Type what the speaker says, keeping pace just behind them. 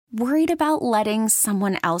Worried about letting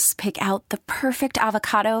someone else pick out the perfect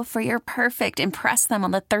avocado for your perfect impress them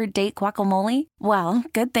on the third date guacamole? Well,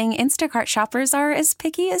 good thing Instacart shoppers are as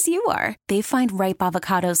picky as you are. They find ripe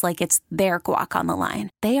avocados like it's their guac on the line.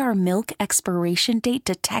 They are milk expiration date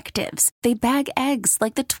detectives. They bag eggs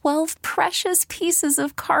like the 12 precious pieces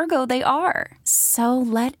of cargo they are. So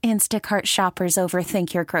let Instacart shoppers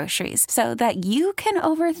overthink your groceries so that you can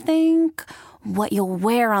overthink what you'll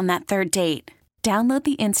wear on that third date. Download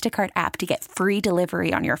the Instacart app to get free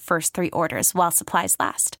delivery on your first 3 orders while supplies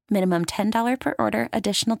last. Minimum $10 per order.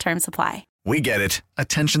 Additional terms apply. We get it.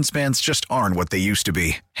 Attention spans just aren't what they used to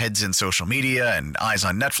be. Heads in social media and eyes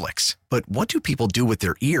on Netflix. But what do people do with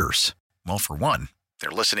their ears? Well, for one, they're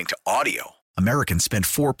listening to audio. Americans spend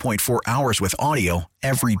 4.4 hours with audio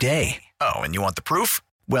every day. Oh, and you want the proof?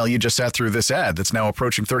 Well, you just sat through this ad that's now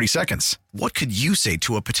approaching 30 seconds. What could you say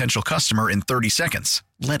to a potential customer in 30 seconds?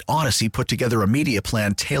 Let Odyssey put together a media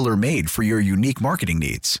plan tailor-made for your unique marketing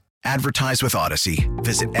needs. Advertise with Odyssey.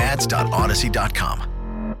 Visit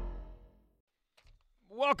ads.odyssey.com.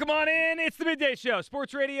 Welcome on in. It's the Midday Show.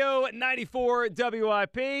 Sports Radio 94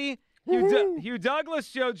 WIP. Hugh Douglas,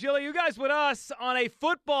 Joe Gilly, you guys with us on a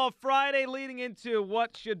football Friday leading into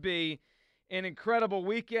what should be an incredible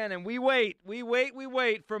weekend, and we wait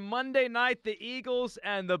for Monday night, the Eagles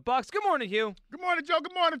and the Bucks. Good morning, Hugh. Good morning, Joe.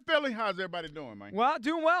 Good morning, Philly. How's everybody doing, man? Well,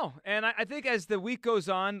 doing well, and I think as the week goes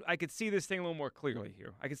on, I could see this thing a little more clearly,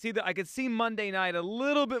 Hugh. I could see Monday night a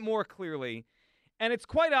little bit more clearly, and it's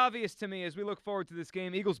quite obvious to me as we look forward to this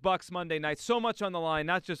game, Eagles-Bucks Monday night, so much on the line,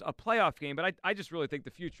 not just a playoff game, but I just really think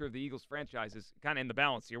the future of the Eagles franchise is kind of in the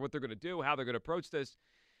balance here, what they're going to do, how they're going to approach this.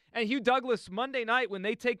 And Hugh Douglas, Monday night when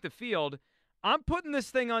they take the field, I'm putting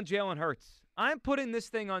this thing on Jalen Hurts. I'm putting this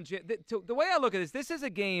thing on the way I look at this is a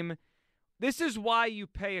game. This is why you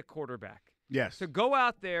pay a quarterback. Yes. To go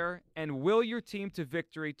out there and will your team to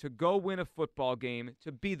victory, to go win a football game,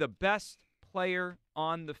 to be the best player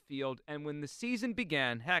on the field. And when the season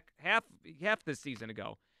began, heck, half the season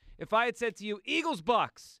ago, if I had said to you,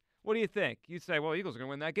 Eagles-Bucks, what do you think? You'd say, well, Eagles are going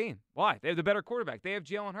to win that game. Why? They have the better quarterback. They have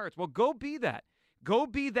Jalen Hurts. Well, go be that. Go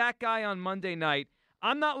be that guy on Monday night.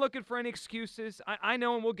 I'm not looking for any excuses. I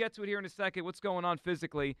know, and we'll get to it here in a second, what's going on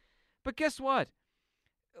physically. But guess what?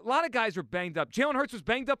 A lot of guys are banged up. Jalen Hurts was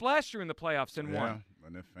banged up last year in the playoffs and won.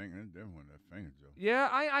 And that finger, Joe. Yeah,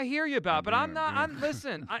 I hear you about it, but I'm not.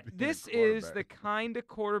 Listen, this is the kind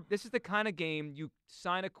of game you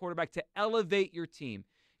sign a quarterback to elevate your team.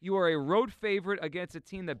 You are a road favorite against a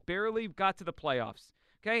team that barely got to the playoffs.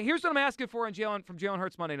 Okay, here's what I'm asking for from Jalen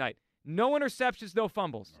Hurts Monday night. No interceptions, no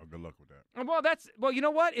fumbles. Oh, good luck with that. Well, you know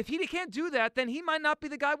what? If he can't do that, then he might not be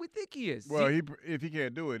the guy we think he is. Well, if he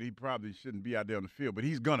can't do it, he probably shouldn't be out there on the field, but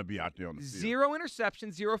he's going to be out there on the field. 0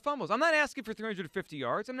 interceptions, 0 fumbles. I'm not asking for 350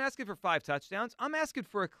 yards. I'm not asking for 5 touchdowns. I'm asking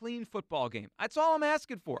for a clean football game. That's all I'm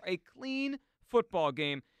asking for, a clean football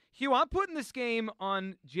game. Hugh, I'm putting this game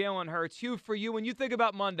on Jalen Hurts. Hugh, for you, when you think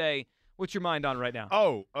about Monday, what's your mind on right now?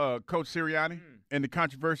 Oh, Coach Sirianni and the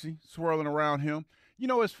controversy swirling around him. You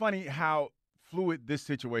know, it's funny how fluid this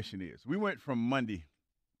situation is. We went from Monday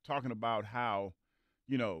talking about how,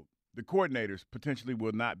 the coordinators potentially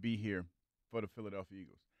will not be here for the Philadelphia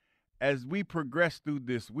Eagles. As we progress through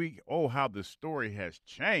this week, how the story has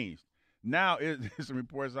changed. Now there's some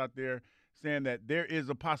reports out there saying that there is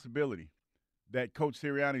a possibility that Coach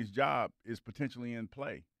Sirianni's job is potentially in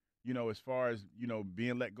play, as far as,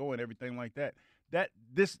 being let go and everything like that.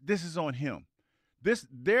 This is on him.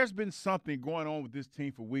 There's been something going on with this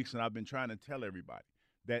team for weeks, and I've been trying to tell everybody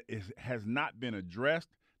that it has not been addressed.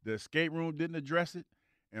 The escape room didn't address it,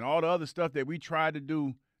 and all the other stuff that we tried to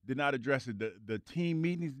do did not address it. The team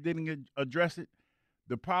meetings didn't address it.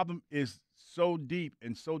 The problem is so deep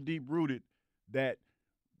and so deep-rooted that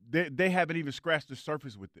they haven't even scratched the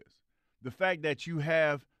surface with this. The fact that you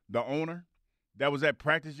have the owner that was at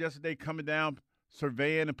practice yesterday coming down,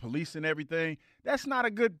 surveying and policing everything, that's not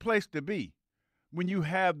a good place to be. When you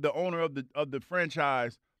have the owner of the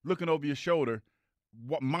franchise looking over your shoulder,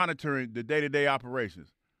 monitoring the day-to-day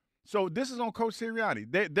operations. So this is on Coach Sirianni.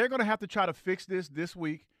 They're going to have to try to fix this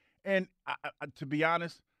week. And to be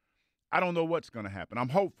honest, I don't know what's going to happen. I'm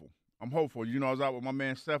hopeful. I was out with my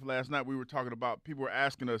man Seth last night. We were talking about, people were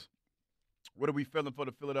asking us, what are we feeling for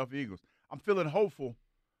the Philadelphia Eagles? I'm feeling hopeful,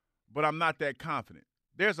 but I'm not that confident.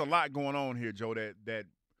 There's a lot going on here, Joe, that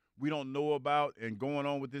we don't know about and going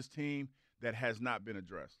on with this team that has not been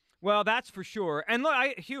addressed. Well, that's for sure. And look,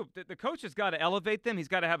 Hugh, the coach has got to elevate them. He's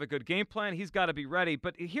got to have a good game plan. He's got to be ready.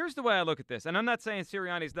 But here's the way I look at this. And I'm not saying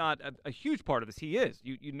Sirianni's not a huge part of this. He is.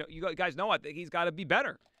 You guys know I think he's got to be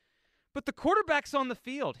better. But the quarterback's on the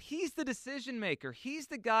field. He's the decision maker. He's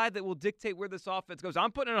the guy that will dictate where this offense goes.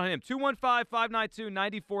 I'm putting it on him.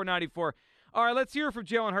 215-592-9494. All right, let's hear from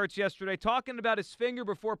Jalen Hurts yesterday, talking about his finger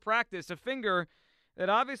before practice, a finger that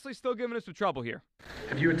obviously still giving us some trouble here.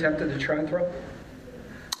 Have you attempted to try and throw?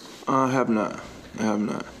 I have not.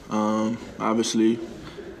 Obviously,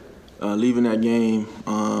 leaving that game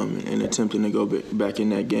and attempting to go back in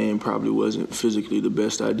that game probably wasn't physically the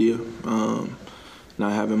best idea.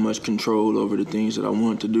 Not having much control over the things that I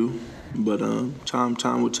want to do. But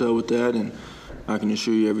time will tell with that, and I can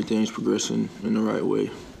assure you everything's progressing in the right way.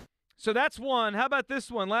 So that's one. How about this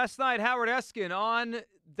one? Last night, Howard Eskin on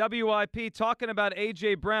WIP talking about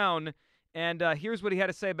A.J. Brown, and here's what he had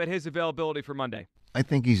to say about his availability for Monday. I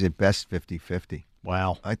think he's at best 50-50.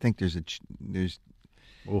 Wow. I think there's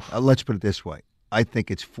let's put it this way. I think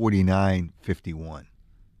it's 49-51.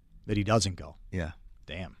 That he doesn't go. Yeah.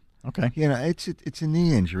 Damn. Okay. You know, it's a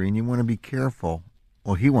knee injury, and you want to be careful.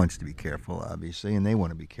 Well, he wants to be careful, obviously, and they want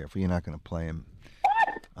to be careful. You're not going to play him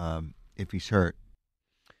if he's hurt.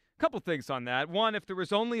 Couple things on that. One, if there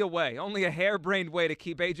was only a harebrained way to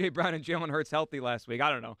keep A.J. Brown and Jalen Hurts healthy last week,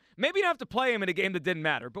 I don't know. Maybe you don't have to play him in a game that didn't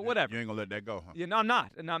matter, but whatever. You ain't going to let that go, huh? Yeah, no, I'm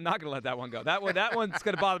not. And I'm not going to let that one go. That one's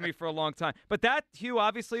going to bother me for a long time. But that, Hugh,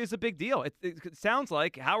 obviously is a big deal. It sounds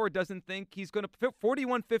like Howard doesn't think he's going to –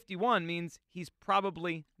 41-51 means he's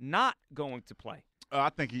probably not going to play.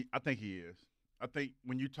 I think he is. I think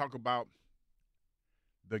when you talk about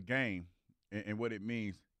the game and what it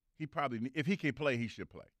means, he probably – if he can play, he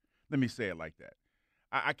should play. Let me say it like that.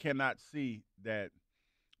 I cannot see that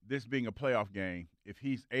this being a playoff game, if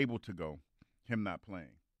he's able to go, him not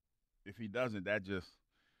playing. If he doesn't,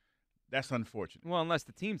 that's unfortunate. Well, unless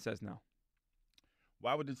the team says no.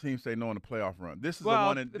 Why would the team say no in the playoff run? This is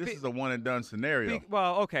a one and done scenario.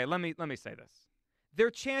 Okay, let me say this. Their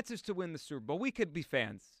chances to win the Super Bowl, we could be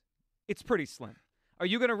fans. It's pretty slim. Are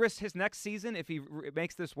you going to risk his next season if he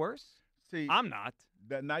makes this worse? See, I'm not.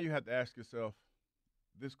 Now you have to ask yourself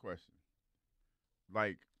this question.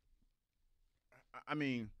 Like, I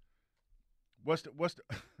mean, what's the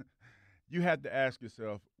you have to ask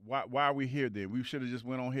yourself, why are we here then? We should have just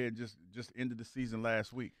went on here and just ended the season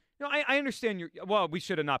last week. No, I understand we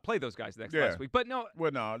should have not played those guys last week. But no.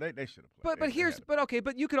 Well, no, they should have played.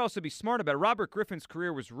 But you could also be smart about it. Robert Griffin's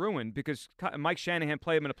career was ruined because Mike Shanahan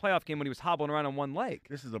played him in a playoff game when he was hobbling around on one leg.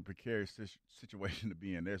 This is a precarious situation to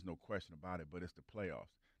be in. There's no question about it, but it's the playoffs.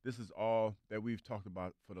 This is all that we've talked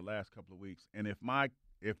about for the last couple of weeks. And if my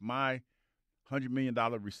 $100 million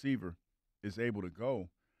receiver is able to go,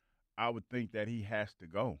 I would think that he has to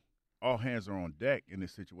go. All hands are on deck in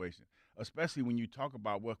this situation, especially when you talk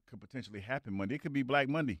about what could potentially happen Monday. It could be Black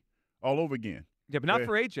Monday all over again. Yeah, but not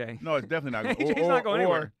for A.J. No, it's definitely not. AJ's not going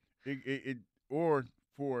anywhere. Or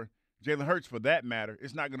for Jalen Hurts, for that matter,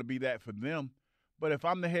 it's not going to be that for them. But if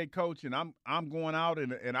I'm the head coach and I'm going out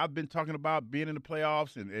and I've been talking about being in the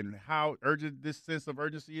playoffs and how urgent this sense of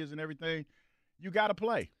urgency is and everything, you got to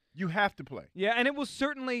play. You have to play. Yeah, and it will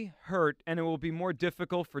certainly hurt, and it will be more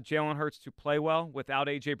difficult for Jalen Hurts to play well without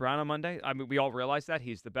A.J. Brown on Monday. I mean, we all realize that.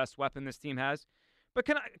 He's the best weapon this team has. But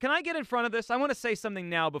can I get in front of this? I want to say something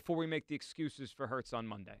now before we make the excuses for Hurts on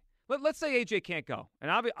Monday. Let's say A.J. can't go.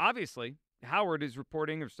 And obviously, Howard is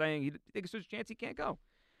reporting or saying he thinks there's a chance he can't go.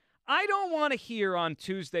 I don't want to hear on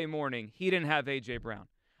Tuesday morning he didn't have A.J. Brown.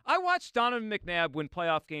 I watched Donovan McNabb win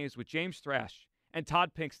playoff games with James Thrash and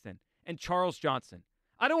Todd Pinkston and Charles Johnson.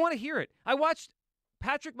 I don't want to hear it. I watched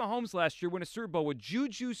Patrick Mahomes last year win a Super Bowl with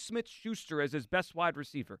Juju Smith-Schuster as his best wide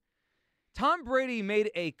receiver. Tom Brady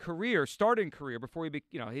made a starting career before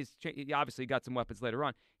he obviously got some weapons later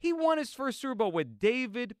on. He won his first Super Bowl with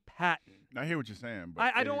David Patton. I hear what you're saying,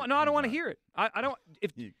 but I don't want to hear it. I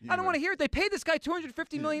don't want to hear it. They paid this guy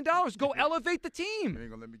 $250 million. Go elevate the team. You ain't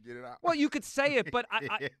gonna let me get it out. Well, you could say it, but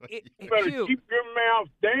you better keep your mouth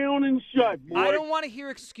down and shut, boy. I don't want to hear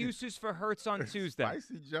excuses for Hurts on Tuesday.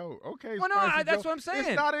 Spicy Joe. Okay. Well, no, that's what I'm saying.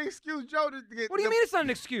 It's not an excuse, Joe. What do you mean it's not an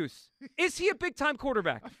excuse? Is he a big-time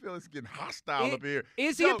quarterback? I feel it's getting hostile up here.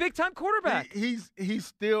 Is he a big-time quarterback? He's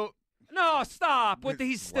still. No, stop.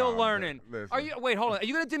 He's still learning. Listen. Wait, hold on. Are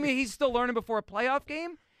you going to tell me he's still learning before a playoff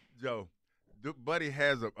game? Joe, Buddy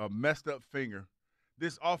has a messed up finger.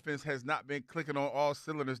 This offense has not been clicking on all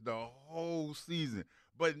cylinders the whole season.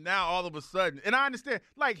 But now all of a sudden, and I understand,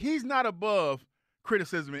 like, he's not above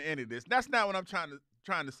criticism in any of this. That's not what I'm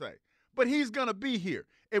trying to say. But he's going to be here.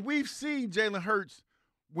 And we've seen Jalen Hurts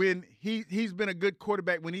when he's been a good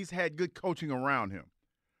quarterback, when he's had good coaching around him.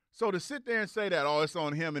 So to sit there and say that, it's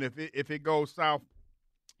on him, and if it goes south,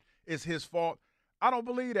 it's his fault, I don't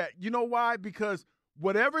believe that. You know why? Because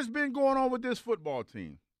whatever's been going on with this football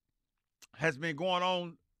team has been going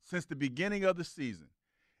on since the beginning of the season.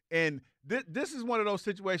 And this is one of those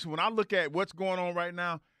situations when I look at what's going on right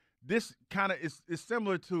now, this kind of is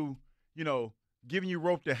similar to, giving you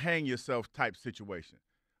rope to hang yourself type situation.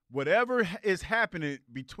 Whatever is happening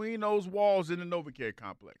between those walls in the NovaCare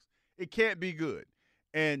complex, it can't be good.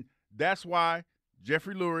 And that's why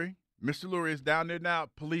Jeffrey Lurie, Mr. Lurie, is down there now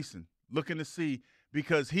policing, looking to see,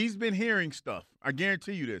 because he's been hearing stuff. I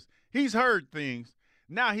guarantee you this. He's heard things.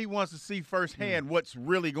 Now he wants to see firsthand what's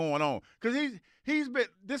really going on. Because he's been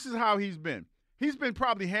 – this is how he's been. He's been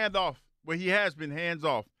probably he has been hands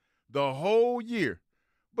off the whole year.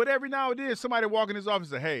 But every now and then somebody walk in his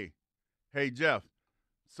office and say, hey, Jeff,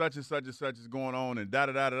 such and such and such is going on and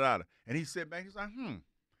da-da-da-da-da. And he sit back, he's like,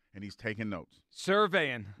 and he's taking notes.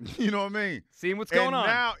 Surveying. You know what I mean? Seeing what's going on.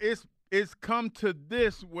 And now it's come to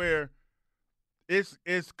this where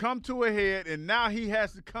it's come to a head, and now he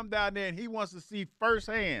has to come down there and he wants to see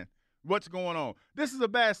firsthand what's going on. This is a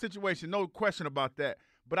bad situation, no question about that.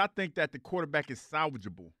 But I think that the quarterback is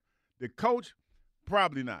salvageable. The coach,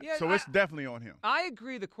 probably not. Yeah, so it's definitely on him. I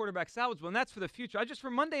agree the quarterback's salvageable, and that's for the future.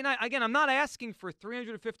 For Monday night, again, I'm not asking for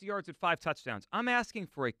 350 yards and 5 touchdowns. I'm asking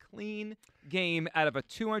for a clean game out of a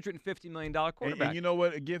 $250 million quarterback. And you know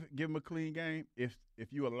what? Give him a clean game if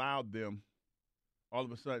you allowed them all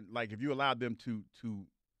of a sudden, like if you allowed them to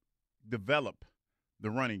develop the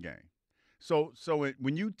running game. So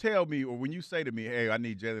when you tell me or when you say to me, hey, I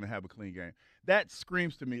need Jalen to have a clean game, that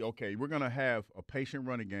screams to me, okay, we're going to have a patient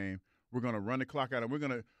running game. We're going to run the clock out, and we're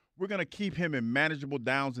going to keep him in manageable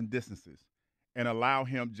downs and distances and allow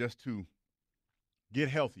him just to get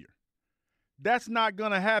healthier. That's not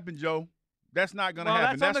going to happen, Joe. That's not going to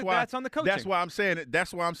happen. That's on the coaching. That's why I'm saying it.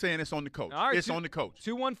 That's why I'm saying it's on the coach. All right, it's on the coach.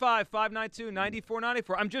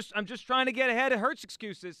 215-592-9494. I'm just trying to get ahead of Hurts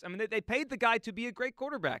excuses. I mean, they paid the guy to be a great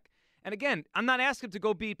quarterback. And again, I'm not asking him to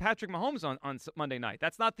go beat Patrick Mahomes on Monday night.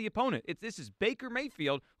 That's not the opponent. This is Baker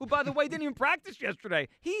Mayfield, who, by the way, didn't even practice yesterday.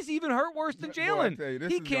 He's even hurt worse than Jalen.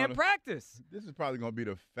 He can't practice. This is probably going to be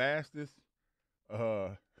the fastest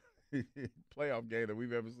playoff game that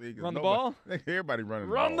we've ever seen. Run the ball? Everybody running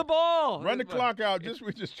the ball. Run the ball. Run the clock out.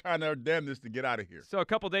 We're just trying to damn this to get out of here. So a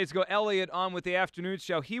couple days ago, Elliott on with the afternoon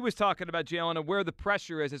show, he was talking about Jalen and where the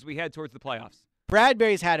pressure is as we head towards the playoffs.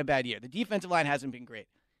 Bradbury's had a bad year. The defensive line hasn't been great.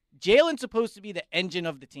 Jalen's supposed to be the engine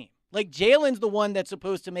of the team. Like, Jalen's the one that's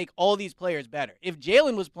supposed to make all these players better. If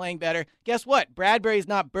Jalen was playing better, guess what? Bradbury's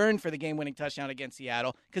not burned for the game-winning touchdown against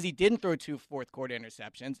Seattle because he didn't throw 2 fourth-quarter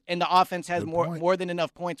interceptions, and the offense has more than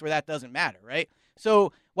enough points where that doesn't matter, right?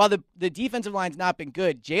 So while the defensive line's not been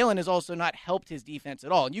good, Jalen has also not helped his defense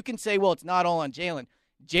at all. And you can say, well, it's not all on Jalen.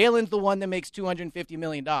 Jalen's the one that makes $250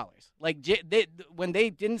 million. Like, when they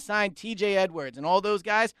didn't sign T.J. Edwards and all those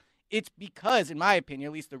guys, it's because, in my opinion,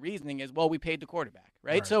 at least the reasoning is, well, we paid the quarterback,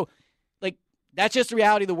 right? So, like, that's just the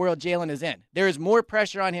reality of the world Jalen is in. There is more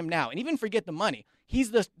pressure on him now. And even forget the money.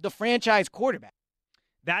 He's the franchise quarterback.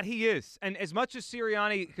 That he is. And as much as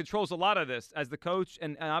Sirianni controls a lot of this as the coach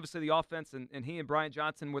and obviously the offense and he and Brian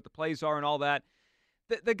Johnson, what the plays are and all that,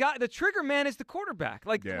 the trigger man is the quarterback.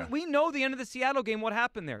 Like, we know the end of the Seattle game, what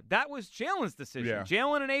happened there. That was Jalen's decision. Yeah.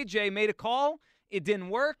 Jalen and A.J. made a call. It didn't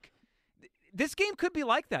work. This game could be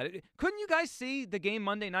like that. Couldn't you guys see the game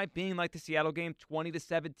Monday night being like the Seattle game,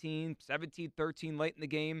 20-17, 17-13 late in the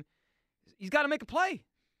game? He's got to make a play.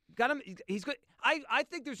 He's good. I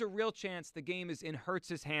think there's a real chance the game is in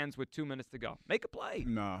Hurts' hands with 2 minutes to go. Make a play.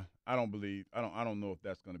 Nah, I don't believe. I don't know if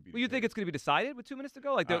that's going to be. Well, you think it's going to be decided with 2 minutes to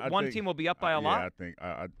go? Like one team will be up by a lot. I think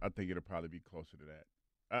it'll probably be closer to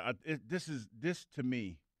that. This to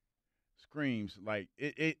me screams like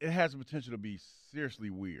it has the potential to be seriously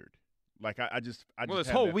weird. Like this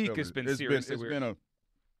whole week has been seriously weird.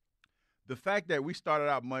 The fact that we started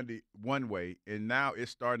out Monday one way and now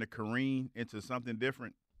it's starting to careen into something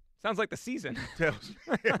different. Sounds like the season. Tells me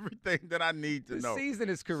everything that I need to know. The season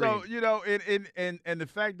is careened. So, and the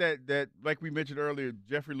fact that like we mentioned earlier,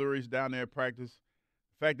 Jeffrey Lurie's down there at practice,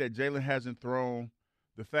 the fact that Jalen hasn't thrown,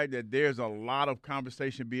 the fact that there's a lot of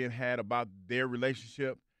conversation being had about their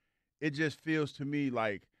relationship, it just feels to me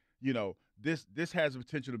like, this has the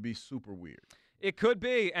potential to be super weird. It could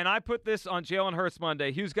be, and I put this on Jalen Hurts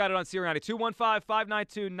Monday. Hugh's got it on Sirianni.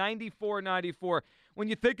 215-592-9494. When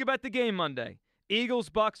you think about the game Monday, Eagles,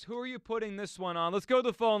 Bucks, who are you putting this one on? Let's go to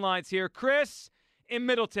the phone lines here. Chris in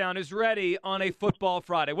Middletown is ready on a Football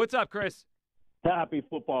Friday. What's up, Chris? Happy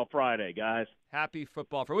Football Friday, guys. Happy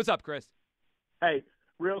Football Friday. What's up, Chris? Hey,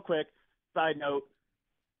 real quick, side note,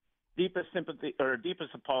 deepest sympathy or deepest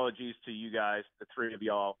apologies to you guys, the three of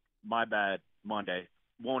y'all. My bad, Monday.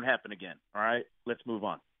 Won't happen again, all right? Let's move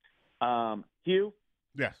on. Hugh?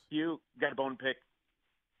 Yes. Hugh, got a bone to pick.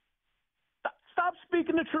 stop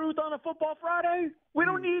speaking the truth on a Football Friday. We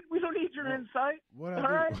don't need your insight. What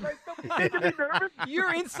all right? Like, don't need to be nervous.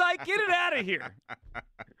 Your insight, get it out of here.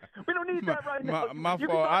 We don't need that right now. My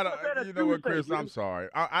fault. You know what, Chris? I'm sorry.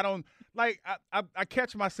 I don't like. I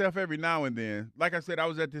catch myself every now and then. Like I said, I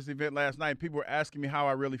was at this event last night. And people were asking me how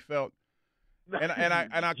I really felt, and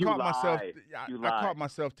I caught myself. I caught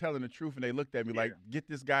myself telling the truth, and they looked at me like, "Get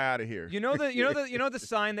this guy out of here." You know the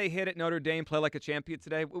sign they hit at Notre Dame, play like a champion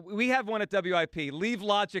today. We have one at WIP. Leave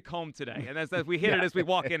logic home today, and that's we hit it as we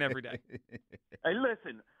walk in every day. Hey,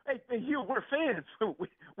 listen. Hey, Hugh, we're fans.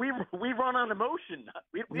 We run on emotion.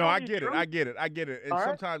 No, I get it. I get it. And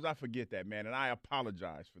sometimes I forget that, man, and I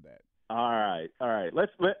apologize for that. All right.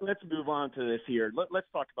 Let's move on to this here. Let's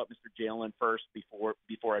talk about Mr. Jalen first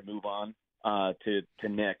before I move on to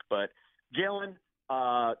Nick. But Jalen,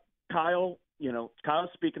 Kyle, Kyle's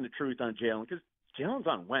speaking the truth on Jalen because Jalen's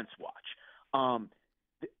on Wentz watch.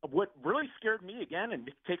 What really scared me again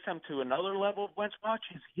and takes him to another level of Wentz watch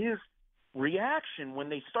is his reaction when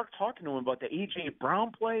they start talking to him about the A.J.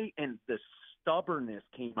 Brown play, and the stubbornness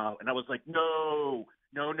came out. And I was like, no.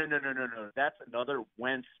 That's another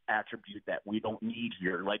Wentz attribute that we don't need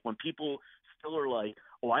here. Like when people still are like,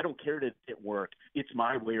 oh, I don't care that it work. It's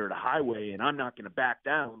my way or the highway, and I'm not going to back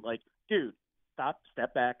down. Like, dude,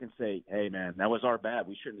 step back and say, hey, man, that was our bad.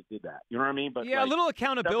 We shouldn't have did that. You know what I mean? But yeah, a little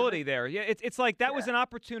accountability there. Yeah, it's like that was an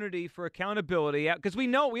opportunity for accountability because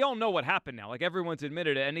we all know what happened now. Like everyone's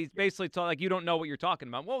admitted it, and he's basically like, you don't know what you're talking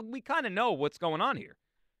about. Well, we kind of know what's going on here.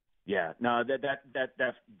 Yeah, no, that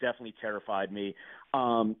definitely terrified me.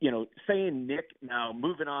 Saying Nick now,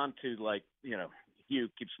 moving on to Hugh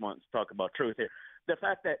keeps wanting to talk about truth here. The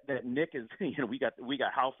fact that Nick is, we got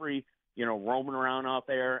Halfrey, roaming around out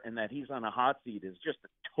there, and that he's on a hot seat is just a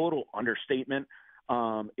total understatement.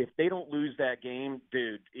 If they don't lose that game,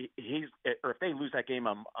 dude, or if they lose that game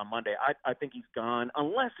on Monday, I think he's gone.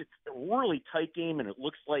 Unless it's a really tight game and it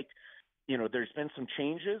looks like, there's been some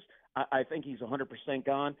changes, I think he's 100%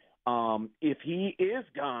 gone. If he is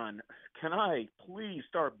gone, can I please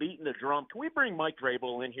start beating the drum? Can we bring Mike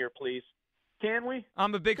Vrabel in here, please? Can we?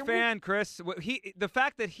 I'm a big fan, Chris. The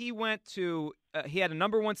fact that he went to he had a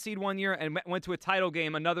number 1 seed one year and went to a title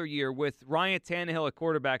game another year with Ryan Tannehill at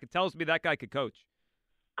quarterback. It tells me that guy could coach.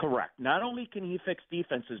 Correct. Not only can he fix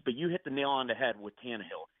defenses, but you hit the nail on the head with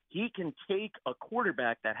Tannehill. He can take a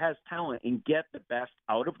quarterback that has talent and get the best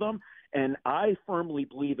out of them. And I firmly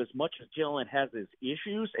believe, as much as Jalen has his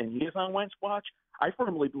issues and he is on Wentz watch, I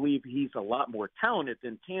firmly believe he's a lot more talented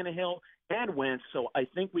than Tannehill and Wentz, so I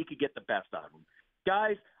think we could get the best out of him.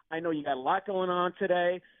 Guys, I know you got a lot going on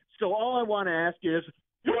today, so all I want to ask you is,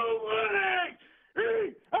 you winning!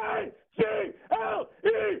 E-A-G-L-E-S!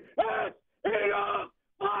 Eagles!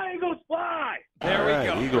 Fly, Eagles, fly! There we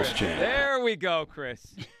go, Eagles Chris. chant. There we go,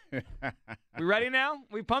 Chris. We ready now?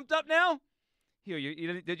 We pumped up now?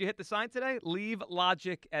 Hugh, did you hit the sign today? Leave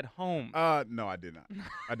logic at home. No, I did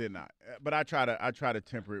not. But I try to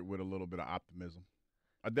temper it with a little bit of optimism.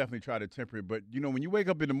 I definitely try to temper it. But, when you wake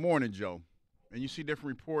up in the morning, Joe, and you see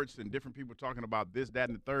different reports and different people talking about this, that,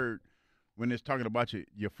 and the third when it's talking about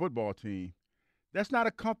your football team, that's not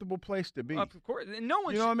a comfortable place to be. Of course. No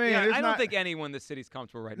one you know what I mean? Yeah, I don't think anyone in the city's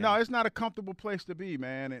comfortable right now. No, it's not a comfortable place to be,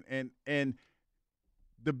 man. And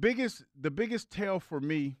the biggest tell for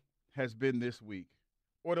me has been this week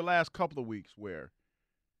or the last couple of weeks where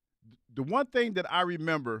the one thing that I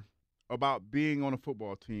remember about being on a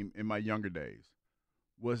football team in my younger days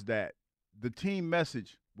was that the team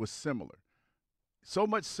message was similar. So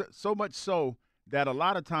much so that a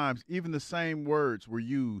lot of times even the same words were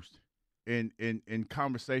used in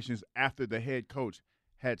conversations after the head coach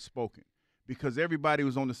had spoken because everybody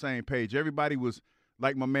was on the same page. Everybody was,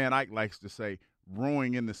 like my man Ike likes to say,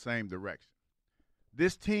 rowing in the same direction.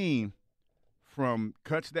 This team, from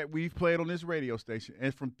cuts that we've played on this radio station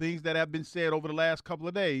and from things that have been said over the last couple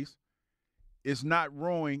of days, is not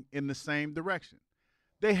rowing in the same direction.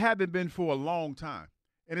 They haven't been for a long time,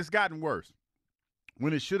 and it's gotten worse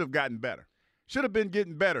when it should have gotten better. Should have been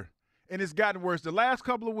getting better, and it's gotten worse. The last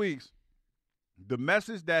couple of weeks, the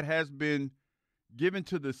message that has been given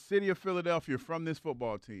to the city of Philadelphia from this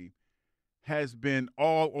football team has been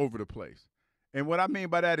all over the place. And what I mean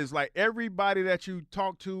by that is like everybody that you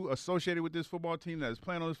talk to associated with this football team that is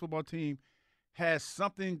playing on this football team has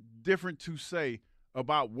something different to say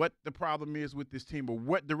about what the problem is with this team or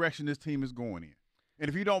what direction this team is going in. And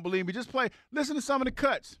if you don't believe me, listen to some of the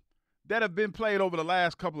cuts that have been played over the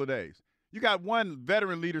last couple of days. You got one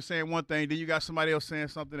veteran leader saying one thing, then you got somebody else saying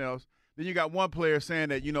something else. Then you got one player saying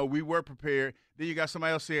that, we were prepared. Then you got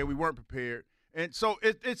somebody else saying we weren't prepared. And so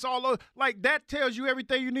it's all like that tells you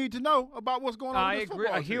everything you need to know about what's going on in this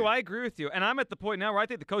football team. Hugh, I agree with you. And I'm at the point now where I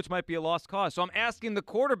think the coach might be a lost cause. So I'm asking the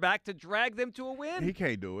quarterback to drag them to a win. He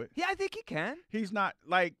can't do it. Yeah, I think he can. He's not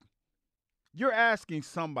like you're asking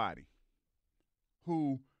somebody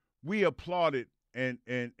who we applauded and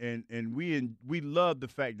we love the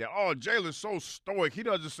fact that, oh, Jalen's so stoic. He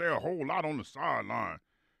doesn't say a whole lot on the sideline.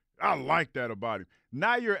 I like that about him.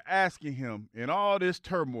 Now you're asking him in all this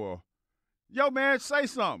turmoil, yo, man, say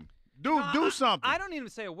something. Do something. I don't need him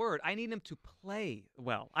to say a word. I need him to play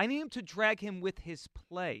well. I need him to drag him with his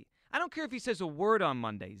play. I don't care if he says a word on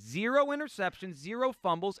Monday. 0 interceptions, 0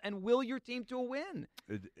 fumbles, and will your team to a win.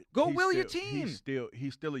 Your team.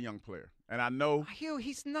 He's still a young player. And I know. Hugh,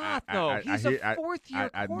 he's not, though. He's a fourth-year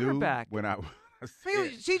quarterback. I knew when I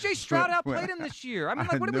C.J. Stroud outplayed him this year. I mean,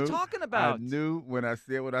 what are we talking about? I knew when I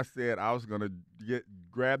said what I said, I was going to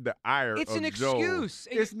grab the ire It's of an Joe. excuse.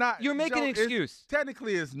 It's not. You're making an excuse.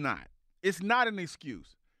 Technically, it's not. It's not an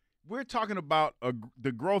excuse. We're talking about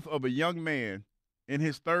the growth of a young man in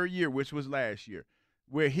his third year, which was last year,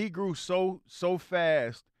 where he grew so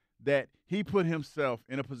fast that he put himself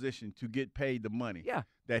in a position to get paid the money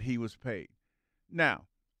that he was paid. Now,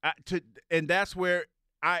 and that's where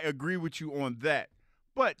I agree with you on that.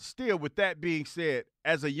 But still, with that being said,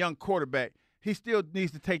 as a young quarterback, he still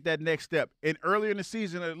needs to take that next step. And earlier in the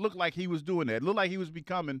season, it looked like he was doing that. It looked like he was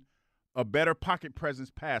becoming a better pocket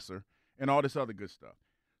presence passer and all this other good stuff.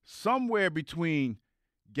 Somewhere between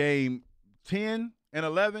game 10 and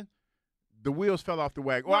 11, the wheels fell off the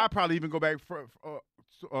wagon. Or I'll probably even go back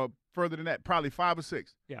further than that, probably 5 or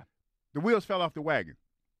 6. Yeah. The wheels fell off the wagon.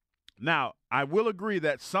 Now, I will agree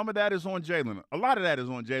that some of that is on Jalen. A lot of that is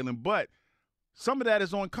on Jalen, but some of that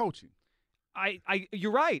is on coaching.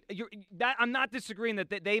 You're right. I'm not disagreeing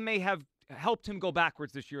that they may have helped him go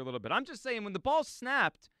backwards this year a little bit. I'm just saying when the ball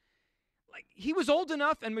snapped, like he was old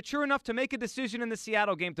enough and mature enough to make a decision in the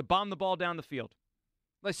Seattle game to bomb the ball down the field.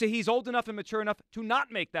 Let's say he's old enough and mature enough to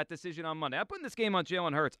not make that decision on Monday. I'm putting this game on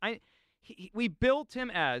Jalen Hurts. We built him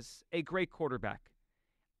as a great quarterback.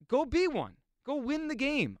 Go be one. Go win the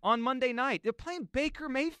game on Monday night. They're playing Baker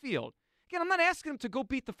Mayfield. Again, I'm not asking him to go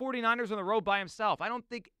beat the 49ers on the road by himself. I don't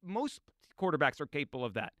think most quarterbacks are capable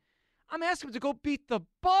of that. I'm asking him to go beat the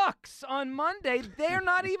Bucs on Monday. They're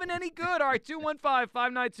not even any good. All right,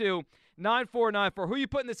 215-592-9494. Who are you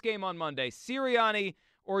putting this game on Monday? Sirianni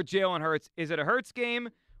or Jalen Hurts? Is it a Hurts game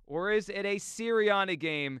or is it a Sirianni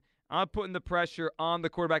game? I'm putting the pressure on the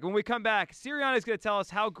quarterback. When we come back, Sirianni is going to tell us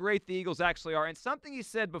how great the Eagles actually are. And something he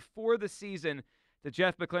said before the season to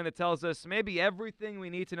Jeff McClain that tells us maybe everything we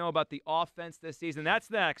need to know about the offense this season. That's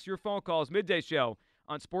next. Your phone calls, Midday Show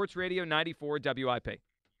on Sports Radio 94 WIP.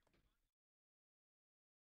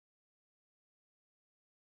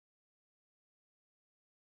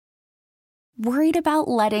 Worried about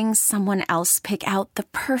letting someone else pick out the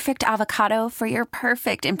perfect avocado for your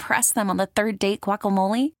perfect impress them on the third date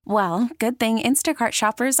guacamole? Well, good thing Instacart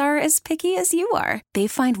shoppers are as picky as you are. They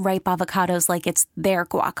find ripe avocados like it's their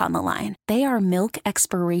guac on the line. They are milk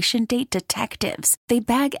expiration date detectives. They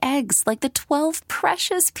bag eggs like the 12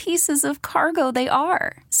 precious pieces of cargo they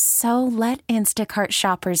are. So let Instacart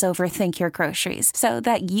shoppers overthink your groceries so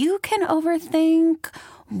that you can overthink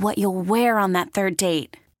what you'll wear on that third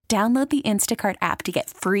date. Download the Instacart app to get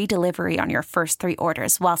free delivery on your first 3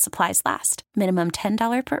 orders while supplies last. Minimum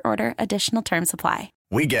 $10 per order. Additional terms apply.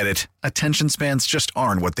 We get it. Attention spans just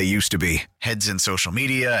aren't what they used to be. Heads in social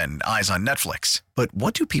media and eyes on Netflix. But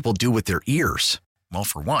what do people do with their ears? Well,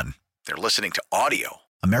 for one, they're listening to audio.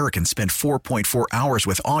 Americans spend 4.4 hours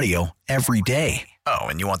with audio every day. Oh,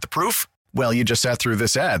 and you want the proof? Well, you just sat through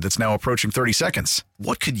this ad that's now approaching 30 seconds.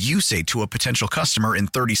 What could you say to a potential customer in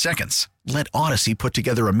 30 seconds? Let Odyssey put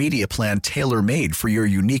together a media plan tailor-made for your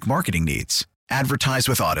unique marketing needs. Advertise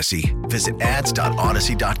with Odyssey. Visit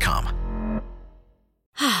ads.odyssey.com.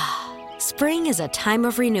 Spring is a time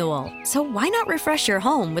of renewal, so why not refresh your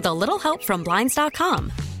home with a little help from Blinds.com?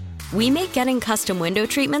 We make getting custom window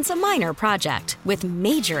treatments a minor project with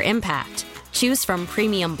major impact. Choose from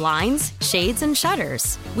premium blinds, shades, and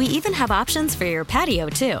shutters. We even have options for your patio,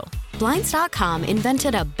 too. Blinds.com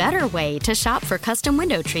invented a better way to shop for custom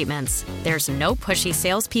window treatments. There's no pushy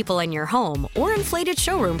salespeople in your home or inflated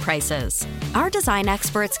showroom prices. Our design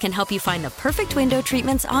experts can help you find the perfect window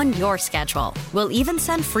treatments on your schedule. We'll even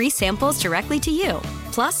send free samples directly to you.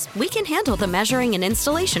 Plus, we can handle the measuring and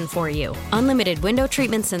installation for you. Unlimited window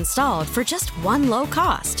treatments installed for just one low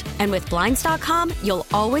cost. And with Blinds.com, you'll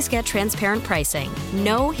always get transparent pricing.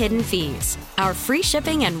 No hidden fees. Our free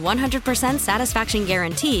shipping and 100% satisfaction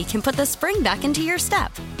guarantee can put the spring back into your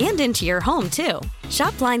step and into your home, too.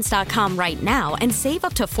 Shop Blinds.com right now and save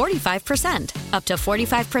up to 45%. Up to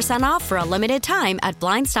 45% off for a limited time at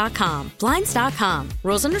Blinds.com. Blinds.com.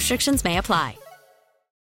 Rules and restrictions may apply.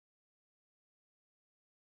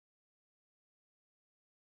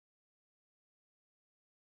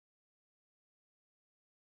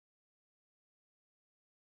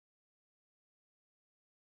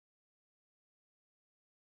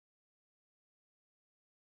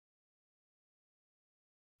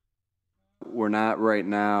 We're not right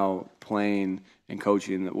now playing and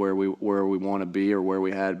coaching where we want to be or where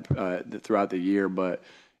we had throughout the year. But,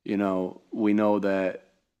 we know that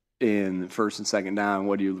in first and second down,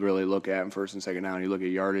 what do you really look at in first and second down? You look at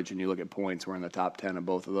yardage and you look at points. We're in the top 10 of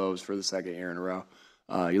both of those for the second year in a row.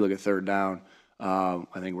 You look at third down. I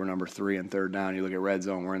think we're number 3 in third down. You look at red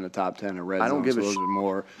zone, we're in the top 10 in red zone. I don't give those are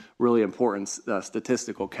more really important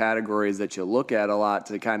statistical categories that you look at a lot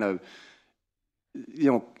to kind of,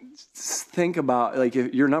 think about, like,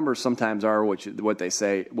 if your numbers sometimes are what they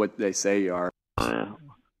say you are.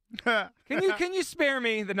 Can you spare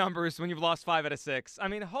me the numbers when you've lost 5 out of 6? I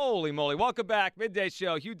mean, holy moly! Welcome back, Midday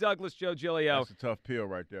Show. Hugh Douglas, Joe Giglio. That's a tough pill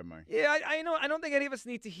right there, man. Yeah, I know. I don't think any of us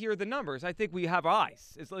need to hear the numbers. I think we have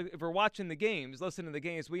eyes. It's like if we're watching the games, listening to the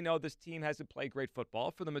games, we know this team hasn't played great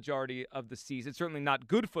football for the majority of the season. Certainly not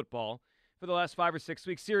good football for the last 5 or 6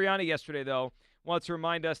 weeks. Sirianni yesterday, though, wants to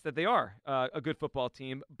remind us that they are a good football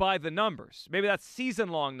team by the numbers. Maybe that's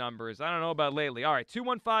season-long numbers. I don't know about lately. All right,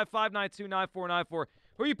 215-592-9494.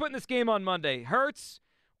 Who are you putting this game on Monday, Hurts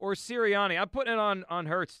or Sirianni? I'm putting it on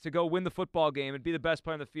Hurts to go win the football game and be the best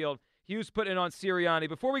player on the field. Hugh's putting it on Sirianni.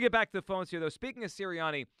 Before we get back to the phones here, though, speaking of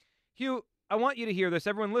Sirianni, Hugh, I want you to hear this.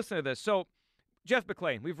 Everyone listen to this. So Jeff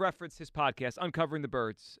McClain, we've referenced his podcast, Uncovering the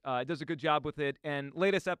Birds. Does a good job with it, and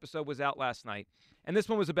latest episode was out last night. And this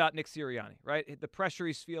one was about Nick Sirianni, right? The pressure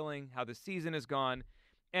he's feeling, how the season has gone.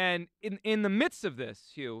 And in the midst of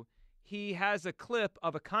this, Hugh, he has a clip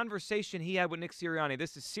of a conversation he had with Nick Sirianni.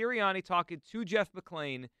 This is Sirianni talking to Jeff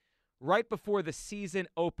McClain right before the season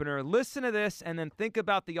opener. Listen to this and then think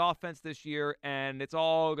about the offense this year, and it's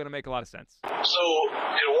all going to make a lot of sense. So,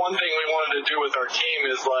 one thing we wanted to do with our team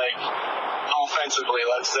is, like, offensively,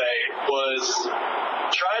 let's say, was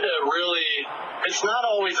try to really – it's not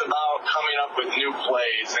always about coming up with new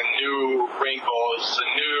plays and new wrinkles and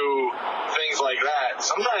new things like that.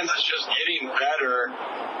 Sometimes it's just getting better.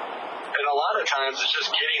 And a lot of times it's just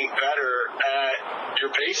getting better at your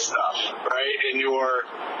base stuff, right? And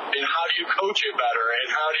how do you coach it better? And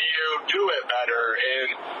how do you do it better? And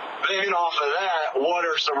then off of that, what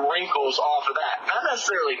are some wrinkles off of that? Not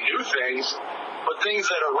necessarily new things, but things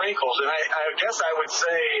that are wrinkles. And I guess I would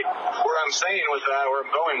say where I'm saying with that, where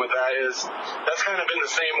I'm going with that is that's kind of been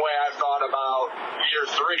the same way I've thought about year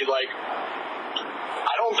 3. Like,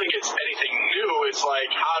 I don't think it's anything new. It's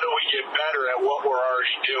like, how do we get better at what we're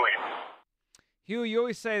already doing? Hugh, you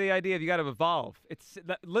always say the idea of you got to evolve. It's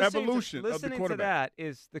evolution. Listening to that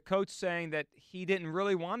is the coach saying that he didn't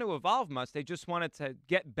really want to evolve much. They just wanted to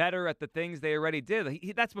get better at the things they already did.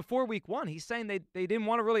 That's before week 1. He's saying they didn't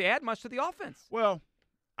want to really add much to the offense. Well,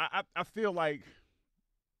 I feel like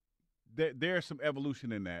there's some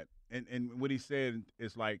evolution in that, and what he said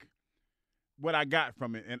is like what I got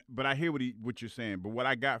from it. But I hear what you're saying. But what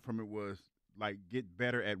I got from it was like get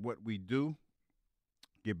better at what we do.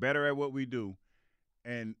 Get better at what we do.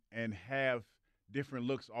 And have different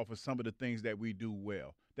looks off of some of the things that we do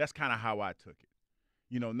well. That's kind of how I took it.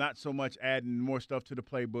 Not so much adding more stuff to the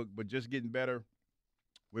playbook, but just getting better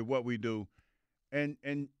with what we do and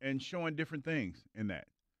showing different things in that.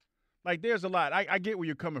 Like, there's a lot. I get where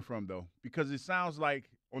you're coming from, though, because it sounds like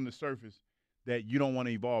on the surface that you don't want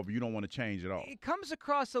to evolve or you don't want to change at all. It comes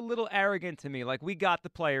across a little arrogant to me. Like, we got the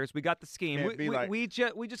players, we got the scheme. We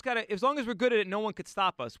just got to, as long as we're good at it, no one could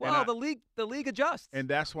stop us. Well, the league adjusts. And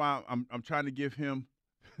that's why I'm trying to give him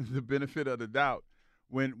the benefit of the doubt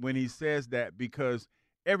when he says that, because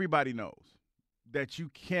everybody knows that you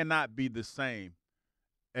cannot be the same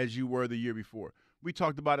as you were the year before. We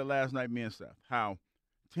talked about it last night, me and Seth, how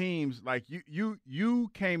teams like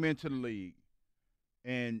you came into the league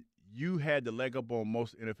and you had the leg up on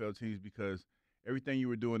most NFL teams because everything you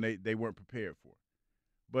were doing, they weren't prepared for.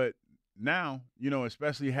 But now,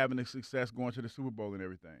 especially having the success going to the Super Bowl and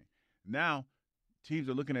everything, now teams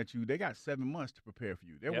are looking at you. They got 7 months to prepare for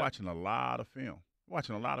you. They're watching a lot of film,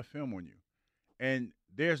 on you. And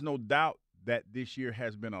there's no doubt that this year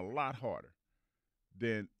has been a lot harder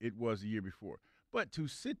than it was the year before. But to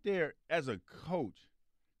sit there as a coach,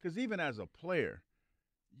 because even as a player,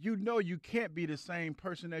 you know you can't be the same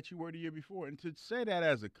person that you were the year before. And to say that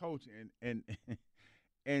as a coach and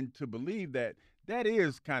and to believe that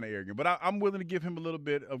is kind of arrogant. But I'm willing to give him a little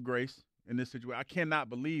bit of grace in this situation. I cannot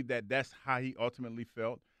believe that that's how he ultimately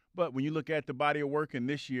felt. But when you look at the body of work in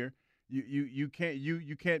this year, you can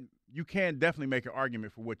definitely make an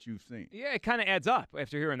argument for what you've seen. Yeah, it kind of adds up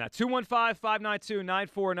after hearing that.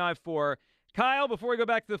 215-592-9494. Kyle, before we go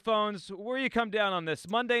back to the phones, where you come down on this?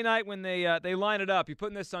 Monday night when they line it up, you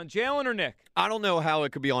putting this on Jalen or Nick? I don't know how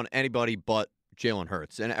it could be on anybody but Jalen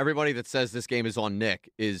Hurts. And everybody that says this game is on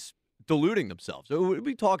Nick is deluding themselves.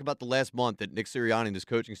 We talk about the last month that Nick Sirianni and his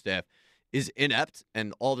coaching staff is inept,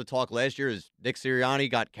 and all the talk last year is Nick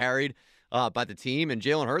Sirianni got carried by the team and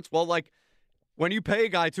Jalen Hurts. Well, like, when you pay a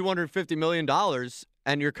guy $250 million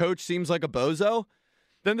and your coach seems like a bozo,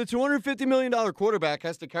 then the $250 million quarterback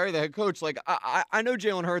has to carry the head coach. Like, I know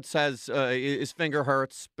Jalen Hurts has his finger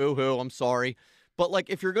hurts. Boo-hoo, I'm sorry. But, like,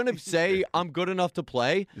 if you're going to say I'm good enough to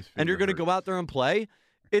play and you're going to go out there and play,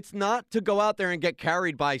 it's not to go out there and get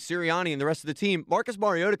carried by Sirianni and the rest of the team. Marcus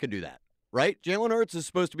Mariota can do that, right? Jalen Hurts is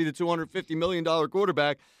supposed to be the $250 million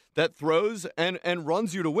quarterback that throws and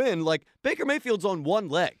runs you to win. Like, Baker Mayfield's on one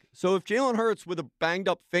leg. So if Jalen Hurts with a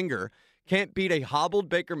banged-up finger can't beat a hobbled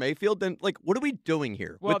Baker Mayfield, then, like, what are we doing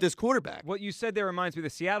here with this quarterback? What you said there reminds me of the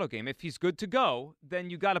Seattle game. If he's good to go, then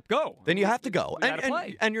you got to go. Then you have to go.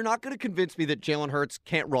 Play. And you're not going to convince me that Jalen Hurts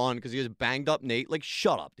can't run because he has banged up Nate. Like,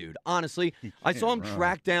 shut up, dude. Honestly, I saw him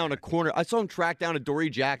track down a corner. I saw him track down a Dory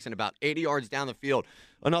Jackson about 80 yards down the field,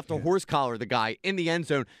 enough to horse collar the guy in the end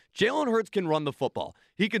zone. Jalen Hurts can run the football.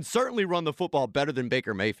 He can certainly run the football better than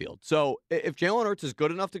Baker Mayfield. So if Jalen Hurts is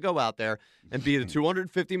good enough to go out there and be the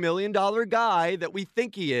 $250 million guy that we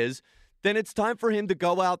think he is, then it's time for him to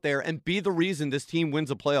go out there and be the reason this team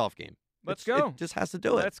wins a playoff game. Let's go. It just has to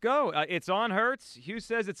do it. Let's go. It's on Hurts. Hugh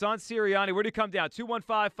says it's on Sirianni. Where do you come down?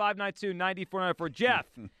 215-592-9494. Jeff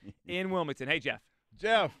in Wilmington. Hey, Jeff.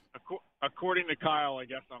 Jeff. According to Kyle, I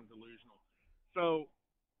guess I'm delusional. So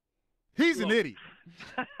he's an idiot.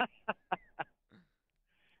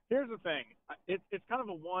 Here's the thing. It's kind of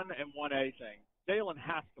a 1 and 1A thing. Jalen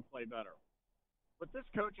has to play better. But this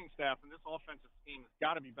coaching staff and this offensive scheme has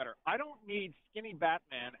got to be better. I don't need skinny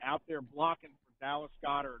Batman out there blocking for Dallas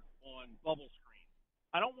Goedert on bubble screen.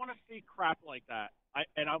 I don't want to see crap like that. I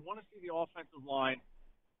want to see the offensive line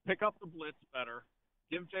pick up the blitz better,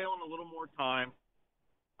 give Jalen a little more time.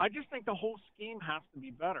 I just think the whole scheme has to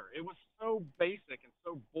be better. It was so basic and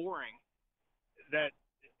so boring that,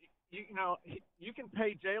 you can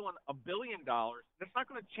pay Jalen $1 billion. That's not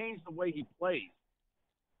going to change the way he plays.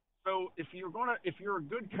 So if you're a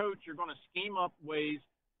good coach, you're going to scheme up ways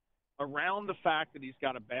around the fact that he's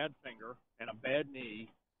got a bad finger and a bad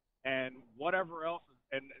knee and whatever else,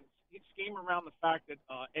 and scheme around the fact that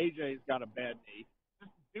AJ's got a bad knee.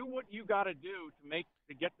 Just do what you got to do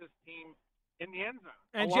to get this team in the end zone.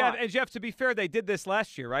 And Jeff, to be fair, they did this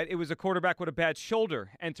last year, right? It was a quarterback with a bad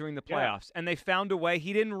shoulder entering the playoffs, and they found a way.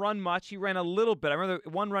 He didn't run much. He ran a little bit. I remember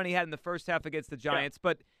one run he had in the first half against the Giants,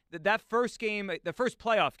 but that first game, the first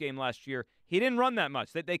playoff game last year, he didn't run that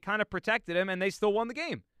much. They kind of protected him, and they still won the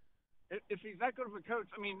game. If he's that good of a coach,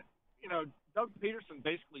 I mean, Doug Peterson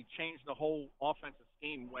basically changed the whole offensive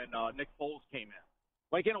scheme when Nick Foles came in.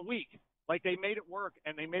 Like, in a week. Like, they made it work,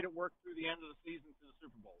 and they made it work through the end of the season to the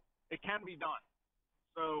Super Bowl. It can be done.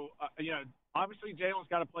 So, obviously Jalen's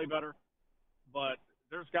got to play better, but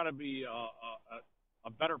there's got to be a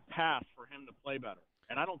better path for him to play better.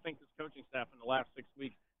 And I don't think this coaching staff in the last 6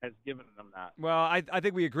 weeks has given them that. Well, I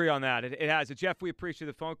think we agree on that. It has. Jeff, we appreciate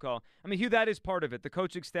the phone call. I mean, Hugh, that is part of it. The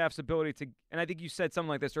coaching staff's ability to, and I think you said something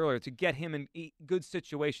like this earlier, to get him in good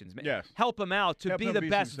situations. Yes. Help him out to be the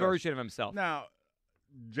best version of himself. Now,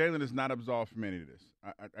 Jalen is not absolved from any of this.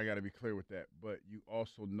 I got to be clear with that. But you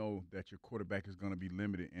also know that your quarterback is going to be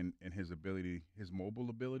limited in his ability, his mobile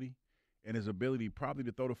ability, and his ability probably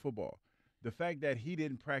to throw the football. The fact that he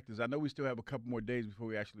didn't practice, I know we still have a couple more days before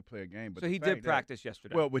we actually play a game. But so he did practice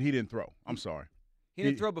yesterday. Well, but he didn't throw. I'm sorry. He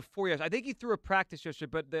didn't throw before yesterday. I think he threw a practice yesterday,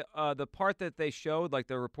 but the part that they showed, like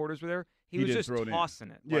the reporters were there, he was just tossing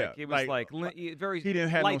it. Yeah, it was very he didn't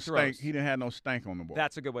have light no throws. stank. He didn't have no stank on the ball.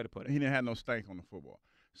 That's a good way to put it. He didn't have no stank on the football.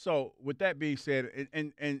 So with that being said,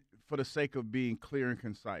 and for the sake of being clear and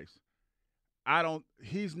concise,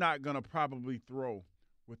 he's not going to probably throw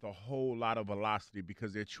with a whole lot of velocity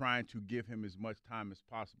because they're trying to give him as much time as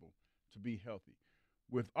possible to be healthy.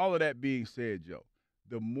 With all of that being said, Joe,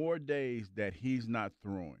 the more days that he's not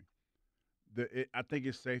throwing, I think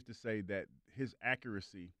it's safe to say that his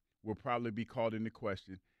accuracy will probably be called into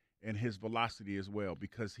question, and his velocity as well,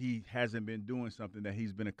 because he hasn't been doing something that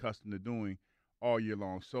he's been accustomed to doing all year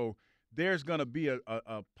long. So there's going to be a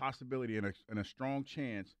possibility and a strong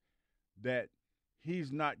chance that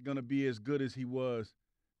he's not going to be as good as he was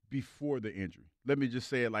before the injury. Let me just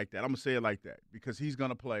say it like that. I'm going to say it like that because he's going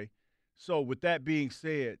to play. So with that being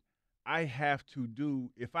said, I have to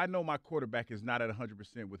if I know my quarterback is not at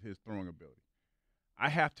 100% with his throwing ability, I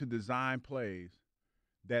have to design plays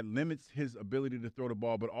that limits his ability to throw the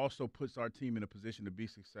ball, but also puts our team in a position to be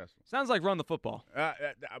successful. Sounds like run the football.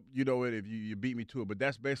 You know it if you beat me to it, but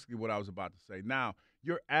that's basically what I was about to say. Now,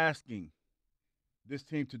 you're asking this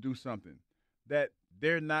team to do something that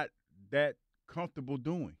they're not that comfortable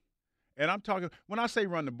doing. And I'm talking – when I say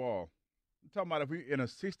run the ball, I'm talking about if we're in a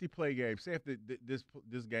 60-play game, say if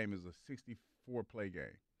this game is a 64-play game,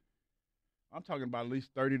 I'm talking about at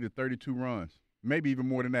least 30 to 32 runs, maybe even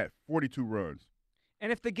more than that, 42 runs.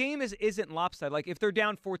 And if the game isn't lopsided, like if they're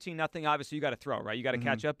down 14-0, obviously you got to throw, right? You got to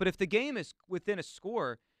catch up. But if the game is within a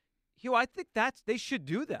score, Hugh, I think they should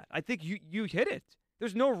do that. I think you hit it.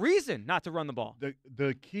 There's no reason not to run the ball.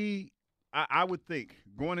 The key, I would think,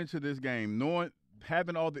 going into this game,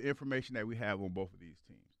 having all the information that we have on both of these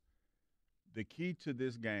teams, the key to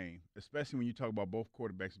this game, especially when you talk about both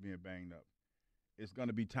quarterbacks being banged up, is going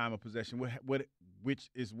to be time of possession, which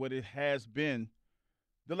is what it has been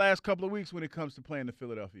the last couple of weeks when it comes to playing the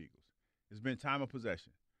Philadelphia Eagles. It's been time of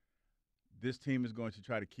possession. This team is going to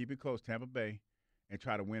try to keep it close, Tampa Bay, and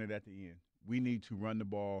try to win it at the end. We need to run the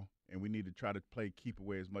ball, and we need to try to play keep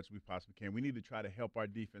away as much as we possibly can. We need to try to help our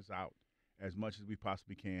defense out as much as we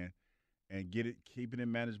possibly can and keep it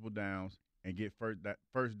in manageable downs and get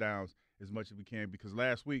first downs as much as we can, because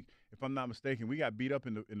last week, if I'm not mistaken, we got beat up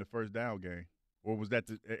in the first down game. Or was that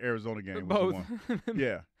the Arizona game? Both.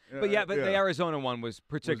 Yeah. But the Arizona one was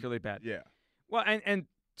particularly bad. Yeah. Well, and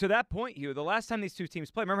to that point, Hugh, the last time these two teams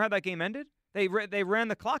played, remember how that game ended? They ran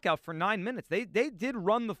the clock out for 9 minutes. They did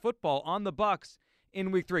run the football on the Bucs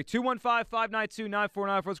in Week 3.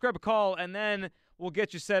 215-592-9494. Let's grab a call, and then we'll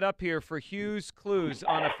get you set up here for Hugh's Clues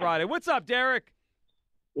on a Friday. What's up, Derek?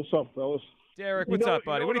 What's up, fellas? Derek, what's up,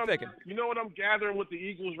 buddy? What are you thinking? You know what I'm gathering with the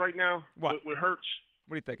Eagles right now? What? With Hurts?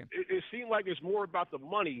 What are you thinking? It seemed like it's more about the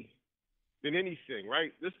money than anything,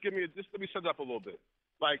 right? Let me set it up a little bit.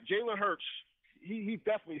 Like Jalen Hurts, he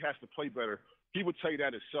definitely has to play better. He would tell you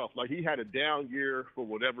that himself. Like he had a down year for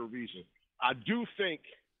whatever reason. I do think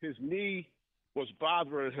his knee was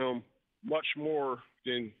bothering him much more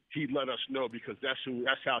than he let us know, because that's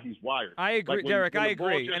how he's wired. I agree, like Derek. I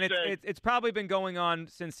agree, and it's probably been going on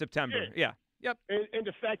since September. Yeah. Yep. And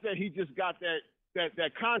the fact that he just got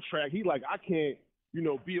that contract, he like, I can't,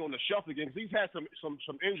 be on the shelf again, because he's had some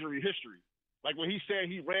injury history. Like when he said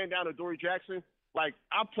he ran down to Dory Jackson, like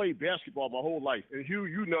I played basketball my whole life, and Hugh,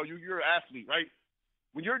 you're an athlete, right?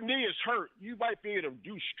 When your knee is hurt, you might be able to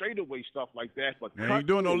do straightaway stuff like that, but you ain't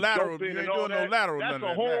doing no lateral. That's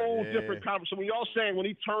a whole different conversation. When y'all saying when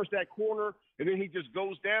he turns that corner and then he just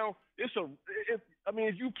goes down, if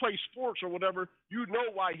you play sports or whatever, you know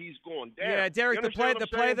why he's going down. Yeah, Derek, the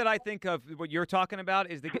play that I think of, what you're talking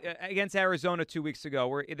about, is against Arizona 2 weeks ago,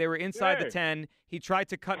 where they were inside the 10. He tried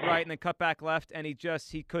to cut right and then cut back left, and he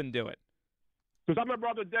couldn't do it. Because I remember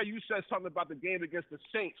the other day you said something about the game against the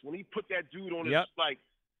Saints when he put that dude on his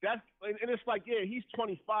and it's like, yeah, he's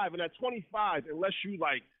 25, and at 25, unless you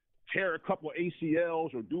like tear a couple of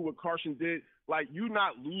ACLs or do what Carson did, like you're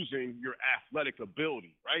not losing your athletic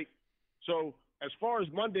ability, right? So as far as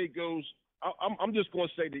Monday goes, I'm just going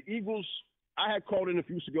to say the Eagles. I had called in a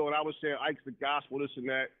few weeks ago and I was saying Ike's the gospel, this and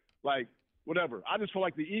that, like whatever. I just feel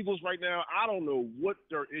like the Eagles right now, I don't know what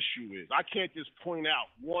their issue is. I can't just point out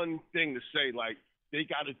one thing to say like they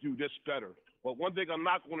got to do this better. But one thing I'm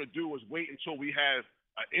not going to do is wait until we have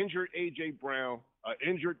an injured A.J. Brown, an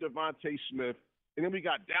injured Devontae Smith, and then we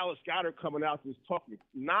got Dallas Goedert coming out just talking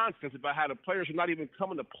nonsense about how the players are not even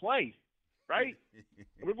coming to play, right?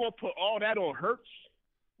 And we're going to put all that on Hurts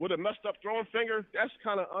with a messed up throwing finger. That's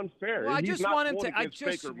kind of unfair. Well, I He's just not want him going to. against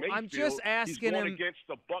Baker I'm Mayfield. just asking He's going him against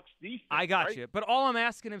the Bucs defense. I got right? you, but all I'm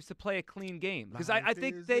asking him is to play a clean game, because I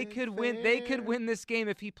think they could win. They could win this game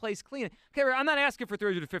if he plays clean. Okay, I'm not asking for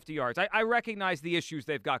 350 yards. I recognize the issues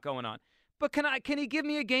they've got going on, but can he give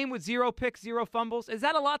me a game with 0 picks, 0 fumbles? Is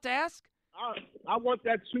that a lot to ask? I want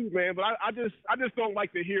that too, man. But I just don't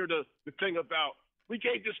like to hear the thing about we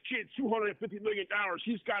gave this kid $250 million.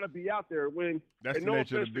 He's got to be out there. When that's and the no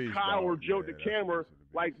nature offense of the beast, to Kyle or Joe yeah, DeCamera,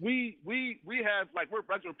 like we have like we're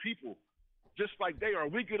regular people. just like they are.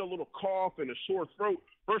 We get a little cough and a sore throat.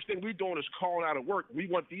 First thing we doing is calling out of work. We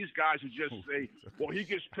want these guys to just say, well, he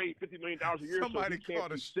gets paid $50 million a year, Somebody so he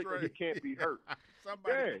can't be sick or he can't be hurt.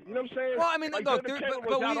 Somebody you know what I'm saying? Well, I mean, like, look,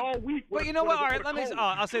 but you know what? All right,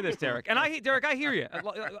 I'll say this, Derek. And Derek, I hear you.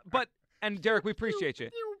 And Derek, we appreciate you.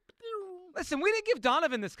 Listen, we didn't give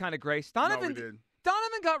Donovan this kind of grace. Donovan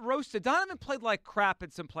got roasted. Donovan played like crap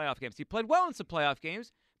in some playoff games. He played well in some playoff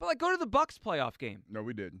games, but like go to the Bucks playoff game. No,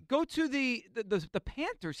 we didn't. Go to the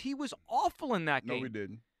Panthers. He was awful in that game. No, we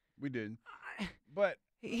didn't. We didn't. But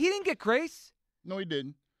he didn't get grace. No, he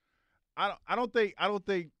didn't. I don't think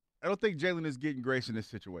Jalen is getting grace in this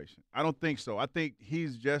situation. I don't think so. I think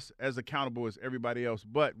he's just as accountable as everybody else.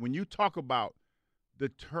 But when you talk about the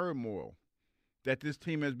turmoil that this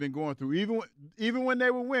team has been going through, even when they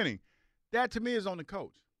were winning, that to me is on the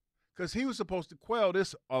coach, because he was supposed to quell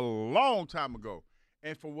this a long time ago,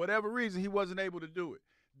 and for whatever reason he wasn't able to do it.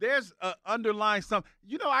 There's an underlying something.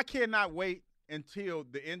 I cannot wait until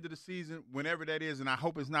the end of the season, whenever that is, and I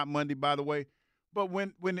hope it's not Monday, by the way. But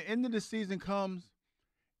when the end of the season comes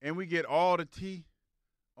and we get all the tea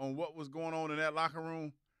on what was going on in that locker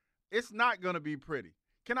room, it's not going to be pretty.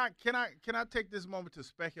 Can I take this moment to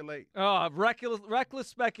speculate? Oh, reckless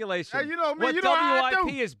speculation. Hey, you know me. What you know how I do.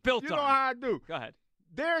 WIP is built on. You know how I do. Go ahead.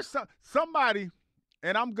 There's somebody,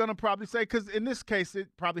 and I'm going to probably say, because in this case it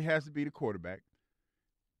probably has to be the quarterback,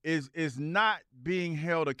 is not being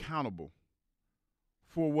held accountable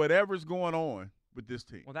for whatever's going on with this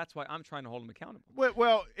team. Well, that's why I'm trying to hold him accountable.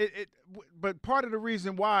 Well, but part of the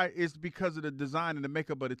reason why is because of the design and the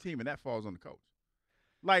makeup of the team, and that falls on the coach.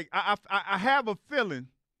 Like, I have a feeling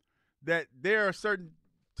that there are certain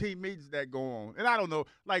team meetings that go on, and I don't know.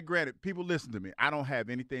 Like, granted, people listen to me. I don't have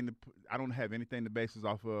anything to base this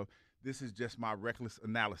off of. This is just my reckless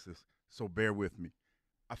analysis, so bear with me.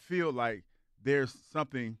 I feel like there's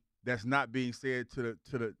something that's not being said to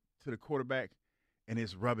the quarterback, and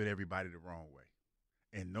it's rubbing everybody the wrong way,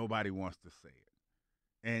 and nobody wants to say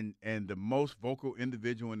it. And the most vocal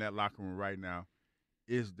individual in that locker room right now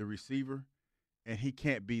is the receiver. And he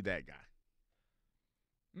can't be that guy.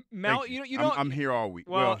 Mel, you don't. I'm here all week.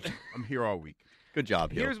 Well, I'm here all week. Good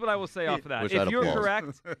job, Hugh. Here's what I will say off of that. Wish If I'd you're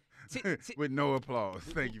applause. correct, with no applause.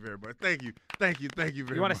 Thank you very much. Thank you very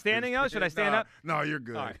much. You want a standing out? Should I stand up? No, you're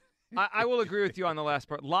good. All right. I will agree with you on the last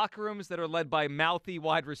part. Locker rooms that are led by mouthy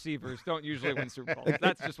wide receivers don't usually win Super Bowls.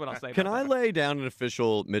 That's just what I'll say. Can I lay down an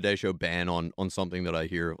official midday show ban on something that I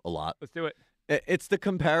hear a lot? Let's do it. It's the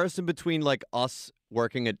comparison between like us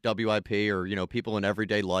working at WIP or people in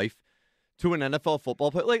everyday life to an NFL football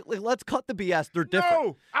player. Like let's cut the BS. They're different.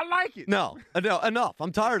 No, I like it. No, enough.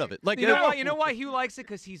 I'm tired of it. Like you know why Hugh likes it?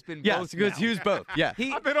 Because he's been both. Yes, because Hugh's both. Yeah,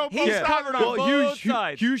 I've been on both he's sides. covered on both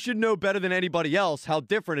sides. Hugh should know better than anybody else how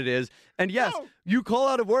different it is. And yes, you call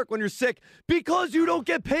out of work when you're sick because you don't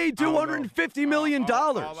get paid $250 million.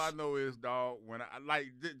 All I know is, dog, when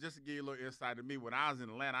just to give you a little insight to me, when I was in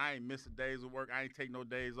Atlanta, I ain't missing days of work. I ain't take no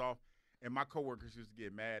days off. And my coworkers used to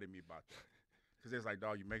get mad at me about that. Because it's like,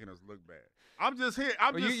 dog, you're making us look bad. I'm just here.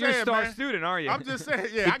 You're a star student, are you? I'm just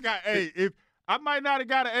saying, I got A. If I might not have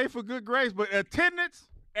got an A for good grades, but attendance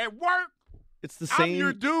at work, it's the same. I'm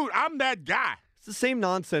your dude. I'm that guy. It's the same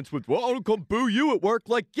nonsense with, well, I'll come boo you at work.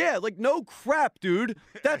 Like, yeah, like, no crap, dude.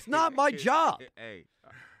 That's not my job. Hey,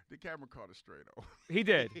 the camera caught us straight on. He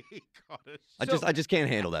did. He caught us. I just can't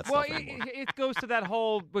handle that stuff anymore. It goes to that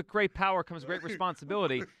whole, with great power comes great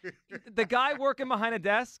responsibility. The guy working behind a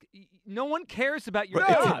desk, no one cares about your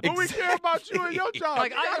job. But we care about you and your job.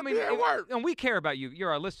 Like, I mean, at work. And we care about you. You're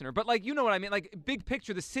our listener. But, like, you know what I mean? Like, big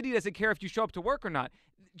picture, the city doesn't care if you show up to work or not.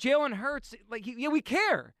 Jalen Hurts, like, we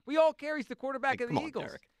care. We all care. He's the quarterback of the Eagles.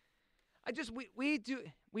 Derek. We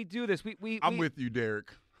do this. I'm with you,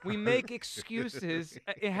 Derek. We make excuses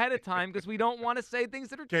ahead of time because we don't want to say things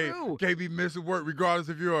that are true. Can't be missing work regardless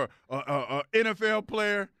if you're a NFL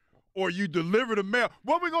player or you deliver the mail.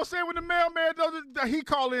 What we gonna say when the mailman he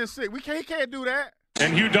call in sick? He can't do that.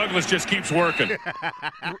 And Hugh Douglas just keeps working.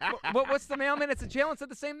 What's the mailman? It's Jalen said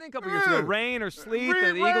the same thing a couple years ago. Rain or sleet,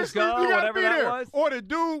 the Eagles sleep, go, whatever that was. Or the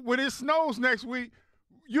dude when it snows next week,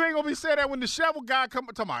 you ain't gonna be saying that when the shovel guy come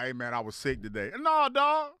talking about, hey man, I was sick today. No,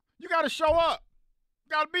 dog, you gotta show up.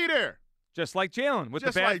 Got to be there. Just like Jalen with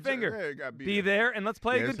the bad finger. Yeah, gotta be there and let's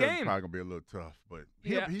play a good game. It's probably going to be a little tough, but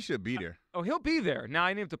he should be there. Oh, he'll be there. Now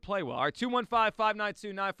I need him to play well. All right,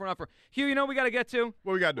 215-592-9494. Hugh, you know what we got to get to?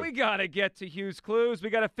 What we got to do? We got to get to Hugh's Clues. We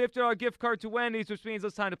got a $50 gift card to Wendy's, which means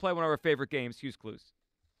it's time to play one of our favorite games, Hugh's Clues.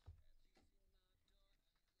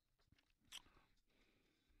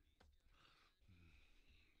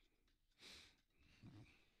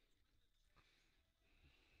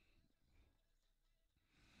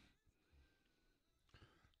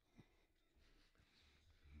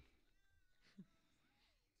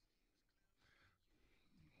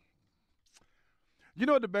 You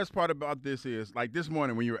know what the best part about this is? Like this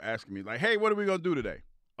morning when you were asking me, like, hey, what are we going to do today?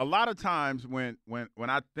 A lot of times when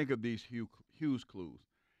I think of these Hughes clues,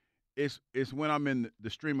 it's when I'm in the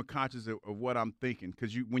stream of consciousness of what I'm thinking.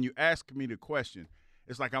 Because when you ask me the question,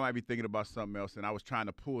 it's like I might be thinking about something else, and I was trying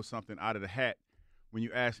to pull something out of the hat when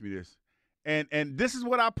you asked me this. And this is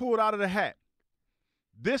what I pulled out of the hat.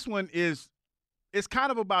 This one it's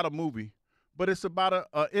kind of about a movie, but it's about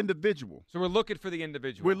an individual. So we're looking for the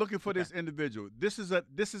individual. We're looking for this individual. This is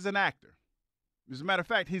an actor. As a matter of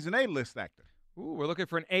fact, he's an A-list actor. Ooh, we're looking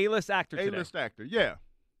for an A-list actor today. A-list actor, yeah.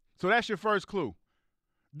 So that's your first clue.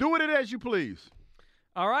 Do with it as you please.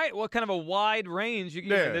 All right. Well, kind of a wide range.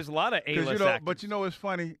 There's a lot of A-list actors. But it's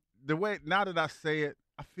funny. The way now that I say it,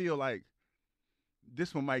 I feel like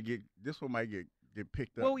this one might get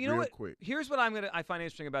picked up real quick. Here's what I find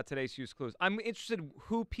interesting about today's Hughes Clues. I'm interested in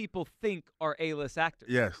who people think are A-list actors.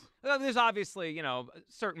 Yes. There's obviously,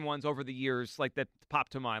 certain ones over the years like that pop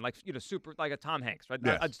to mind, like super, like a Tom Hanks, right?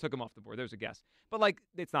 Yes. I just took him off the board. There's a guess, but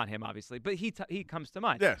it's not him, obviously. But he comes to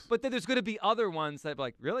mind. Yes. But then there's going to be other ones that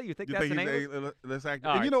like, really, you think that's an A-list actor?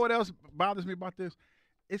 All And right. you know what else bothers me about this?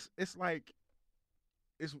 It's like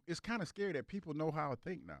it's kind of scary that people know how I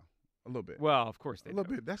think now. A little bit. Well, of course they do. A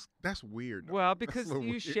little bit. That's weird. Though. Well, because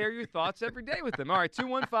you share your thoughts every day with them. All right,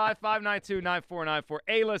 215-592-9494.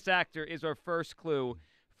 A-list actor is our first clue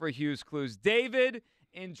for Hughes Clues. David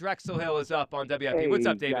in Drexel Hill is up on WIP. Hey, What's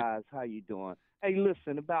up, David? Guys, how you doing? Hey,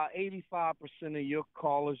 listen, about 85% of your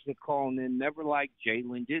callers that calling in never liked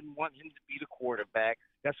Jalen, didn't want him to be the quarterback.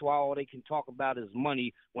 That's why all they can talk about is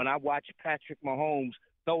money. When I watch Patrick Mahomes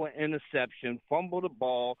throw an interception, fumble the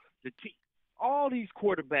ball, all these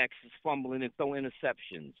quarterbacks is fumbling and throw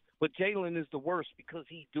interceptions. But Jalen is the worst because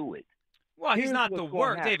he do it. Well, he's Here's not the what's gonna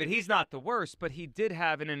worst, happen. David. He's not the worst, but he did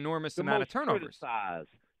have an enormous amount of turnovers.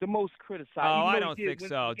 The most criticized. Oh, even I though don't he did think win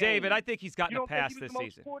so. the David, game. I think he's gotten You a don't think pass he was this the most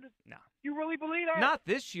season. quarter- No. You really believe that? Not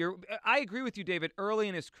this year. I agree with you, David. Early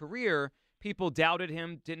in his career, people doubted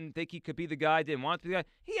him, didn't think he could be the guy, didn't want to be the guy.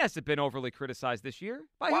 He hasn't been overly criticized this year.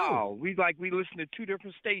 By Wow. We listen to two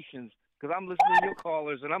different stations because I'm listening to your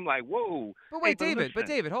callers and I'm like, whoa. But wait, Hey, David,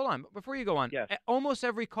 listen. hold on. Before you go on, Yes. almost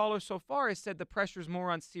every caller so far has said the pressure's more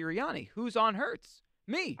on Sirianni. Who's on Hurts?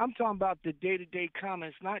 Me. I'm talking about the day-to-day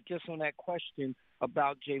comments, not just on that question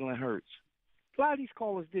about Jalen Hurts. A lot of these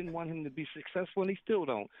callers didn't want him to be successful, and he still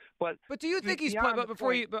don't. But do you think he's beyond played? But the before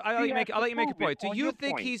point, you, but I'll let he you make has I'll to let you make a prove point. it Do on you your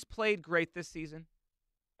think point. he's played great this season?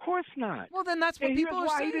 Of course not. Well, then that's what And people here's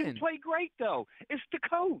are why saying. He didn't play great, though. It's the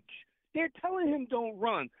coach. They're telling him don't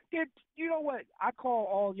run. You know what? I call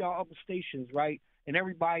all y'all other stations, right? And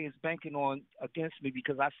everybody is banking on against me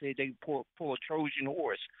because I said they pull a Trojan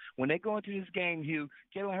horse. When they go into this game, Hugh,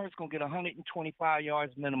 Jalen Hurts going to get 125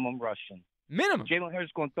 yards minimum rushing. Minimum. Jalen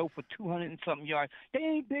Hurts going to throw for 200 and something yards. They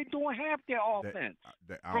ain't been doing half their offense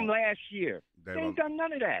from last year. They ain't done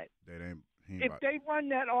none of that. If they run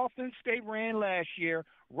that offense they ran last year,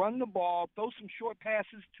 run the ball, throw some short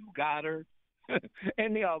passes to Goddard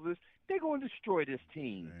and the others, they're going to destroy this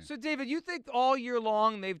team. So, David, you think all year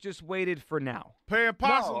long they've just waited for now? Playing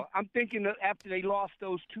possum. No, I'm thinking that after they lost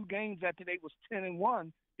those two games, after they was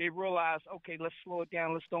 10-1, they realized, okay, let's slow it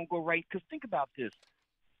down. Let's don't go right. Because think about this.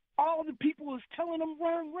 All the people is telling them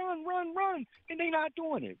run, run, run, run, and they're not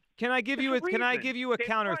doing it. Can I give you a They're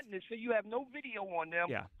counter? fronting it so you have no video on them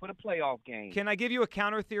Yeah. for the playoff game. Can I give you a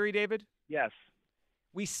counter theory, David? Yes.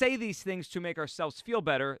 We say these things to make ourselves feel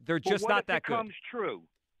better. They're But just what not if that it good. comes true?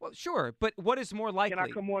 Well, sure, but what is more likely? Can I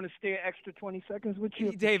come on and stay an extra 20 seconds with you?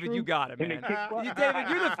 if it's David, true? you got it, And man. then kick butt? David,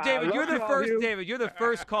 you're the I love y'all, first. Hugh. David, you're the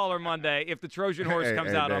first caller Monday if the Trojan horse Hey, comes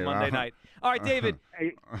hey, out on David, Monday night. All right, David,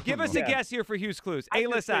 Hey, give us a yeah. guess here for Hughes Clues. I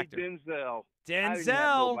A-list just say actor. Denzel. I didn't have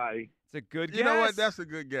Denzel. nobody. It's a good guess. You know what? That's a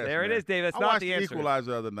good guess. There it man. is, David. That's I not watched the the answer.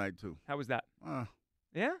 Equalizer the other night too. How was that?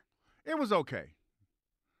 Yeah. It was okay.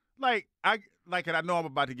 And I know I'm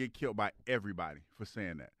about to get killed by everybody for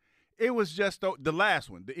saying that. It was just the last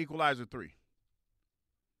one, the Equalizer 3.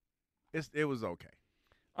 It was okay.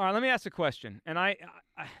 All right, let me ask a question, and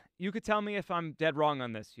you could tell me if I'm dead wrong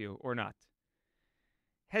on this, Hugh, or not.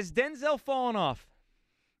 Has Denzel fallen off?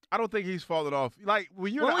 I don't think he's fallen off. Like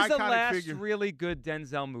when you're what the was the iconic last figure. really good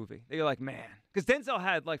Denzel movie that you're like, man? Because Denzel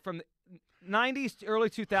had like from the 90s to early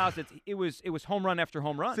 2000s, it was home run after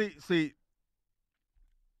home run. See,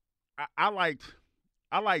 I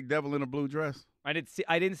liked Devil in a Blue Dress. I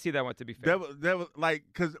didn't see that one, to be fair. Devil,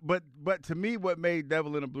 but to me, what made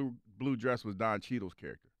Devil in a Blue Dress was Don Cheadle's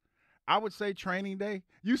character. I would say Training Day.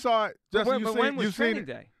 You saw it. Justin, when was Training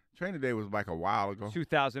Day? Training Day was like a while ago.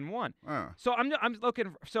 2001. So I'm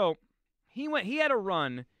looking. So he had a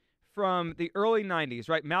run from the early 90s,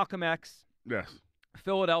 right? Malcolm X. Yes.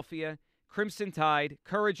 Philadelphia, Crimson Tide,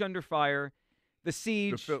 Courage Under Fire, The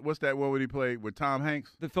Siege. What's that one when he played with Tom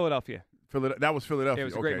Hanks? The Philadelphia. That was Philadelphia. Yeah, it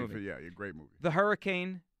was a great movie. Yeah, great movie. The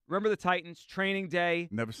Hurricane, Remember the Titans, Training Day.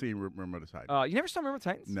 Never seen Remember the Titans. You never saw Remember the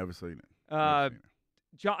Titans? Never seen it. I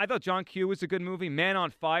thought John Q was a good movie. Man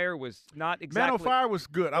on Fire was not exactly. Man on Fire was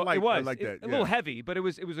good. I like that. A little heavy, but it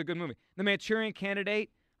was a good movie. The Manchurian Candidate,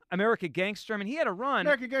 American Gangster. I mean, he had a run.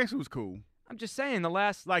 American Gangster was cool. I'm just saying, the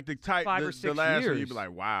last 5 or 6 years. One, you'd be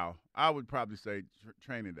like, wow. I would probably say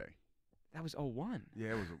Training Day. That was 01.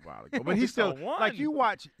 Yeah, it was a while ago. But he's still 01. like you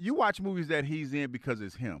watch movies that he's in because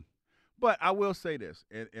it's him. But I will say this,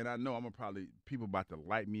 and I know people about to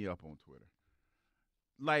light me up on Twitter.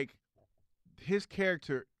 Like his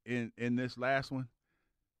character in this last one,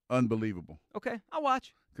 unbelievable. Okay, I'll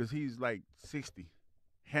watch. Because he's like 60,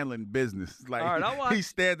 handling business. Like all right, I'll watch. He's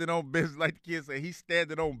standing on business, like the kids say. He's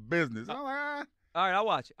standing on business. I'm like, All right, I'll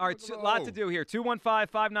watch. All right, a lot to do here.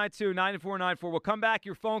 215-592-9494. We'll come back.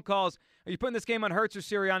 Your phone calls. Are you putting this game on Hurts or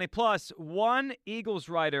Sirianni? Plus, one Eagles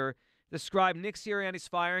writer described Nick Sirianni's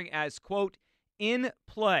firing as, quote, in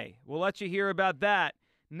play. We'll let you hear about that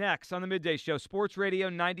next on the Midday Show. Sports Radio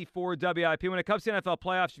 94 WIP. When it comes to NFL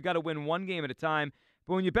playoffs, you've got to win one game at a time.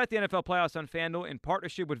 But when you bet the NFL playoffs on FanDuel in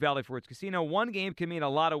partnership with Valley Forge Casino, one game can mean a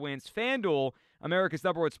lot of wins. FanDuel, America's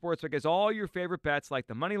 #1 sportsbook, has all your favorite bets like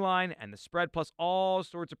the money line and the spread, plus all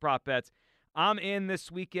sorts of prop bets. I'm in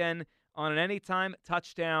this weekend on an anytime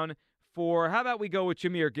touchdown for, how about we go with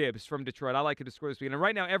Jahmyr Gibbs from Detroit? I like it to score this weekend. And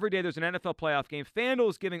right now, every day there's an NFL playoff game. FanDuel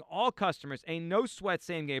is giving all customers a no-sweat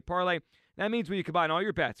same-game parlay. That means when you combine all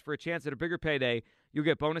your bets for a chance at a bigger payday, you'll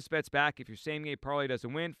get bonus bets back if your same-game parlay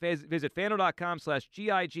doesn't win. Visit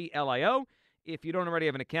FanDuel.com/GIGLIO. If you don't already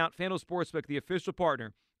have an account, FanDuel Sportsbook, the official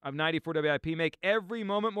partner of 94 WIP. Make every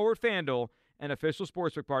moment more with FanDuel, an official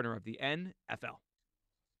sportsbook partner of the NFL.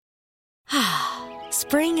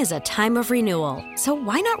 Spring is a time of renewal, so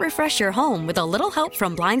why not refresh your home with a little help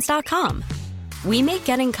from Blinds.com? We make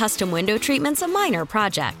getting custom window treatments a minor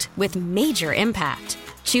project with major impact.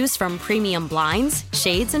 Choose from premium blinds,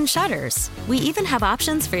 shades, and shutters. We even have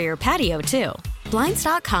options for your patio, too.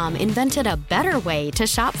 Blinds.com invented a better way to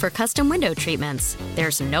shop for custom window treatments.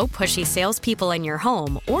 There's no pushy salespeople in your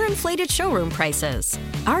home or inflated showroom prices.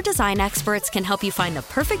 Our design experts can help you find the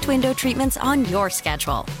perfect window treatments on your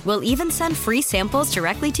schedule. We'll even send free samples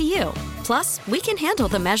directly to you. Plus, we can handle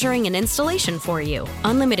the measuring and installation for you.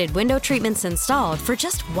 Unlimited window treatments installed for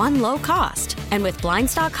just one low cost. And with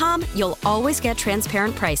Blinds.com, you'll always get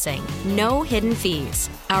transparent pricing. No hidden fees.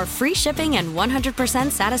 Our free shipping and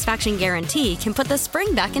 100% satisfaction guarantee can put the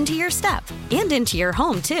spring back into your step and into your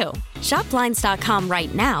home, too. Shop Blinds.com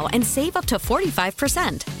right now and save up to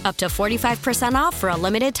 45%. Up to 45% off for a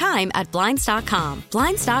limited time at Blinds.com.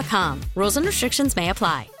 Blinds.com. Rules and restrictions may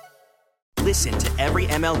apply. Listen to every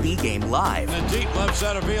MLB game live. In the deep left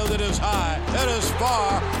center field, it is high, it is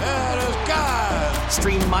far, it is gone.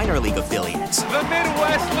 Stream minor league affiliates. The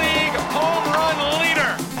Midwest League home run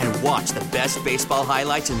leader. And watch the best baseball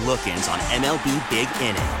highlights and look-ins on MLB Big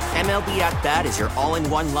Inning. MLB At Bat is your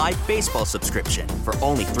all-in-one live baseball subscription for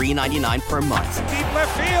only $3.99 per month. Deep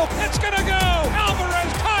left field, it's gonna go.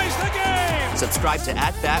 Alvarez ties the game. Subscribe to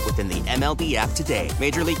At Bat within the MLB app today.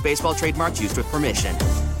 Major League Baseball trademarks used with permission.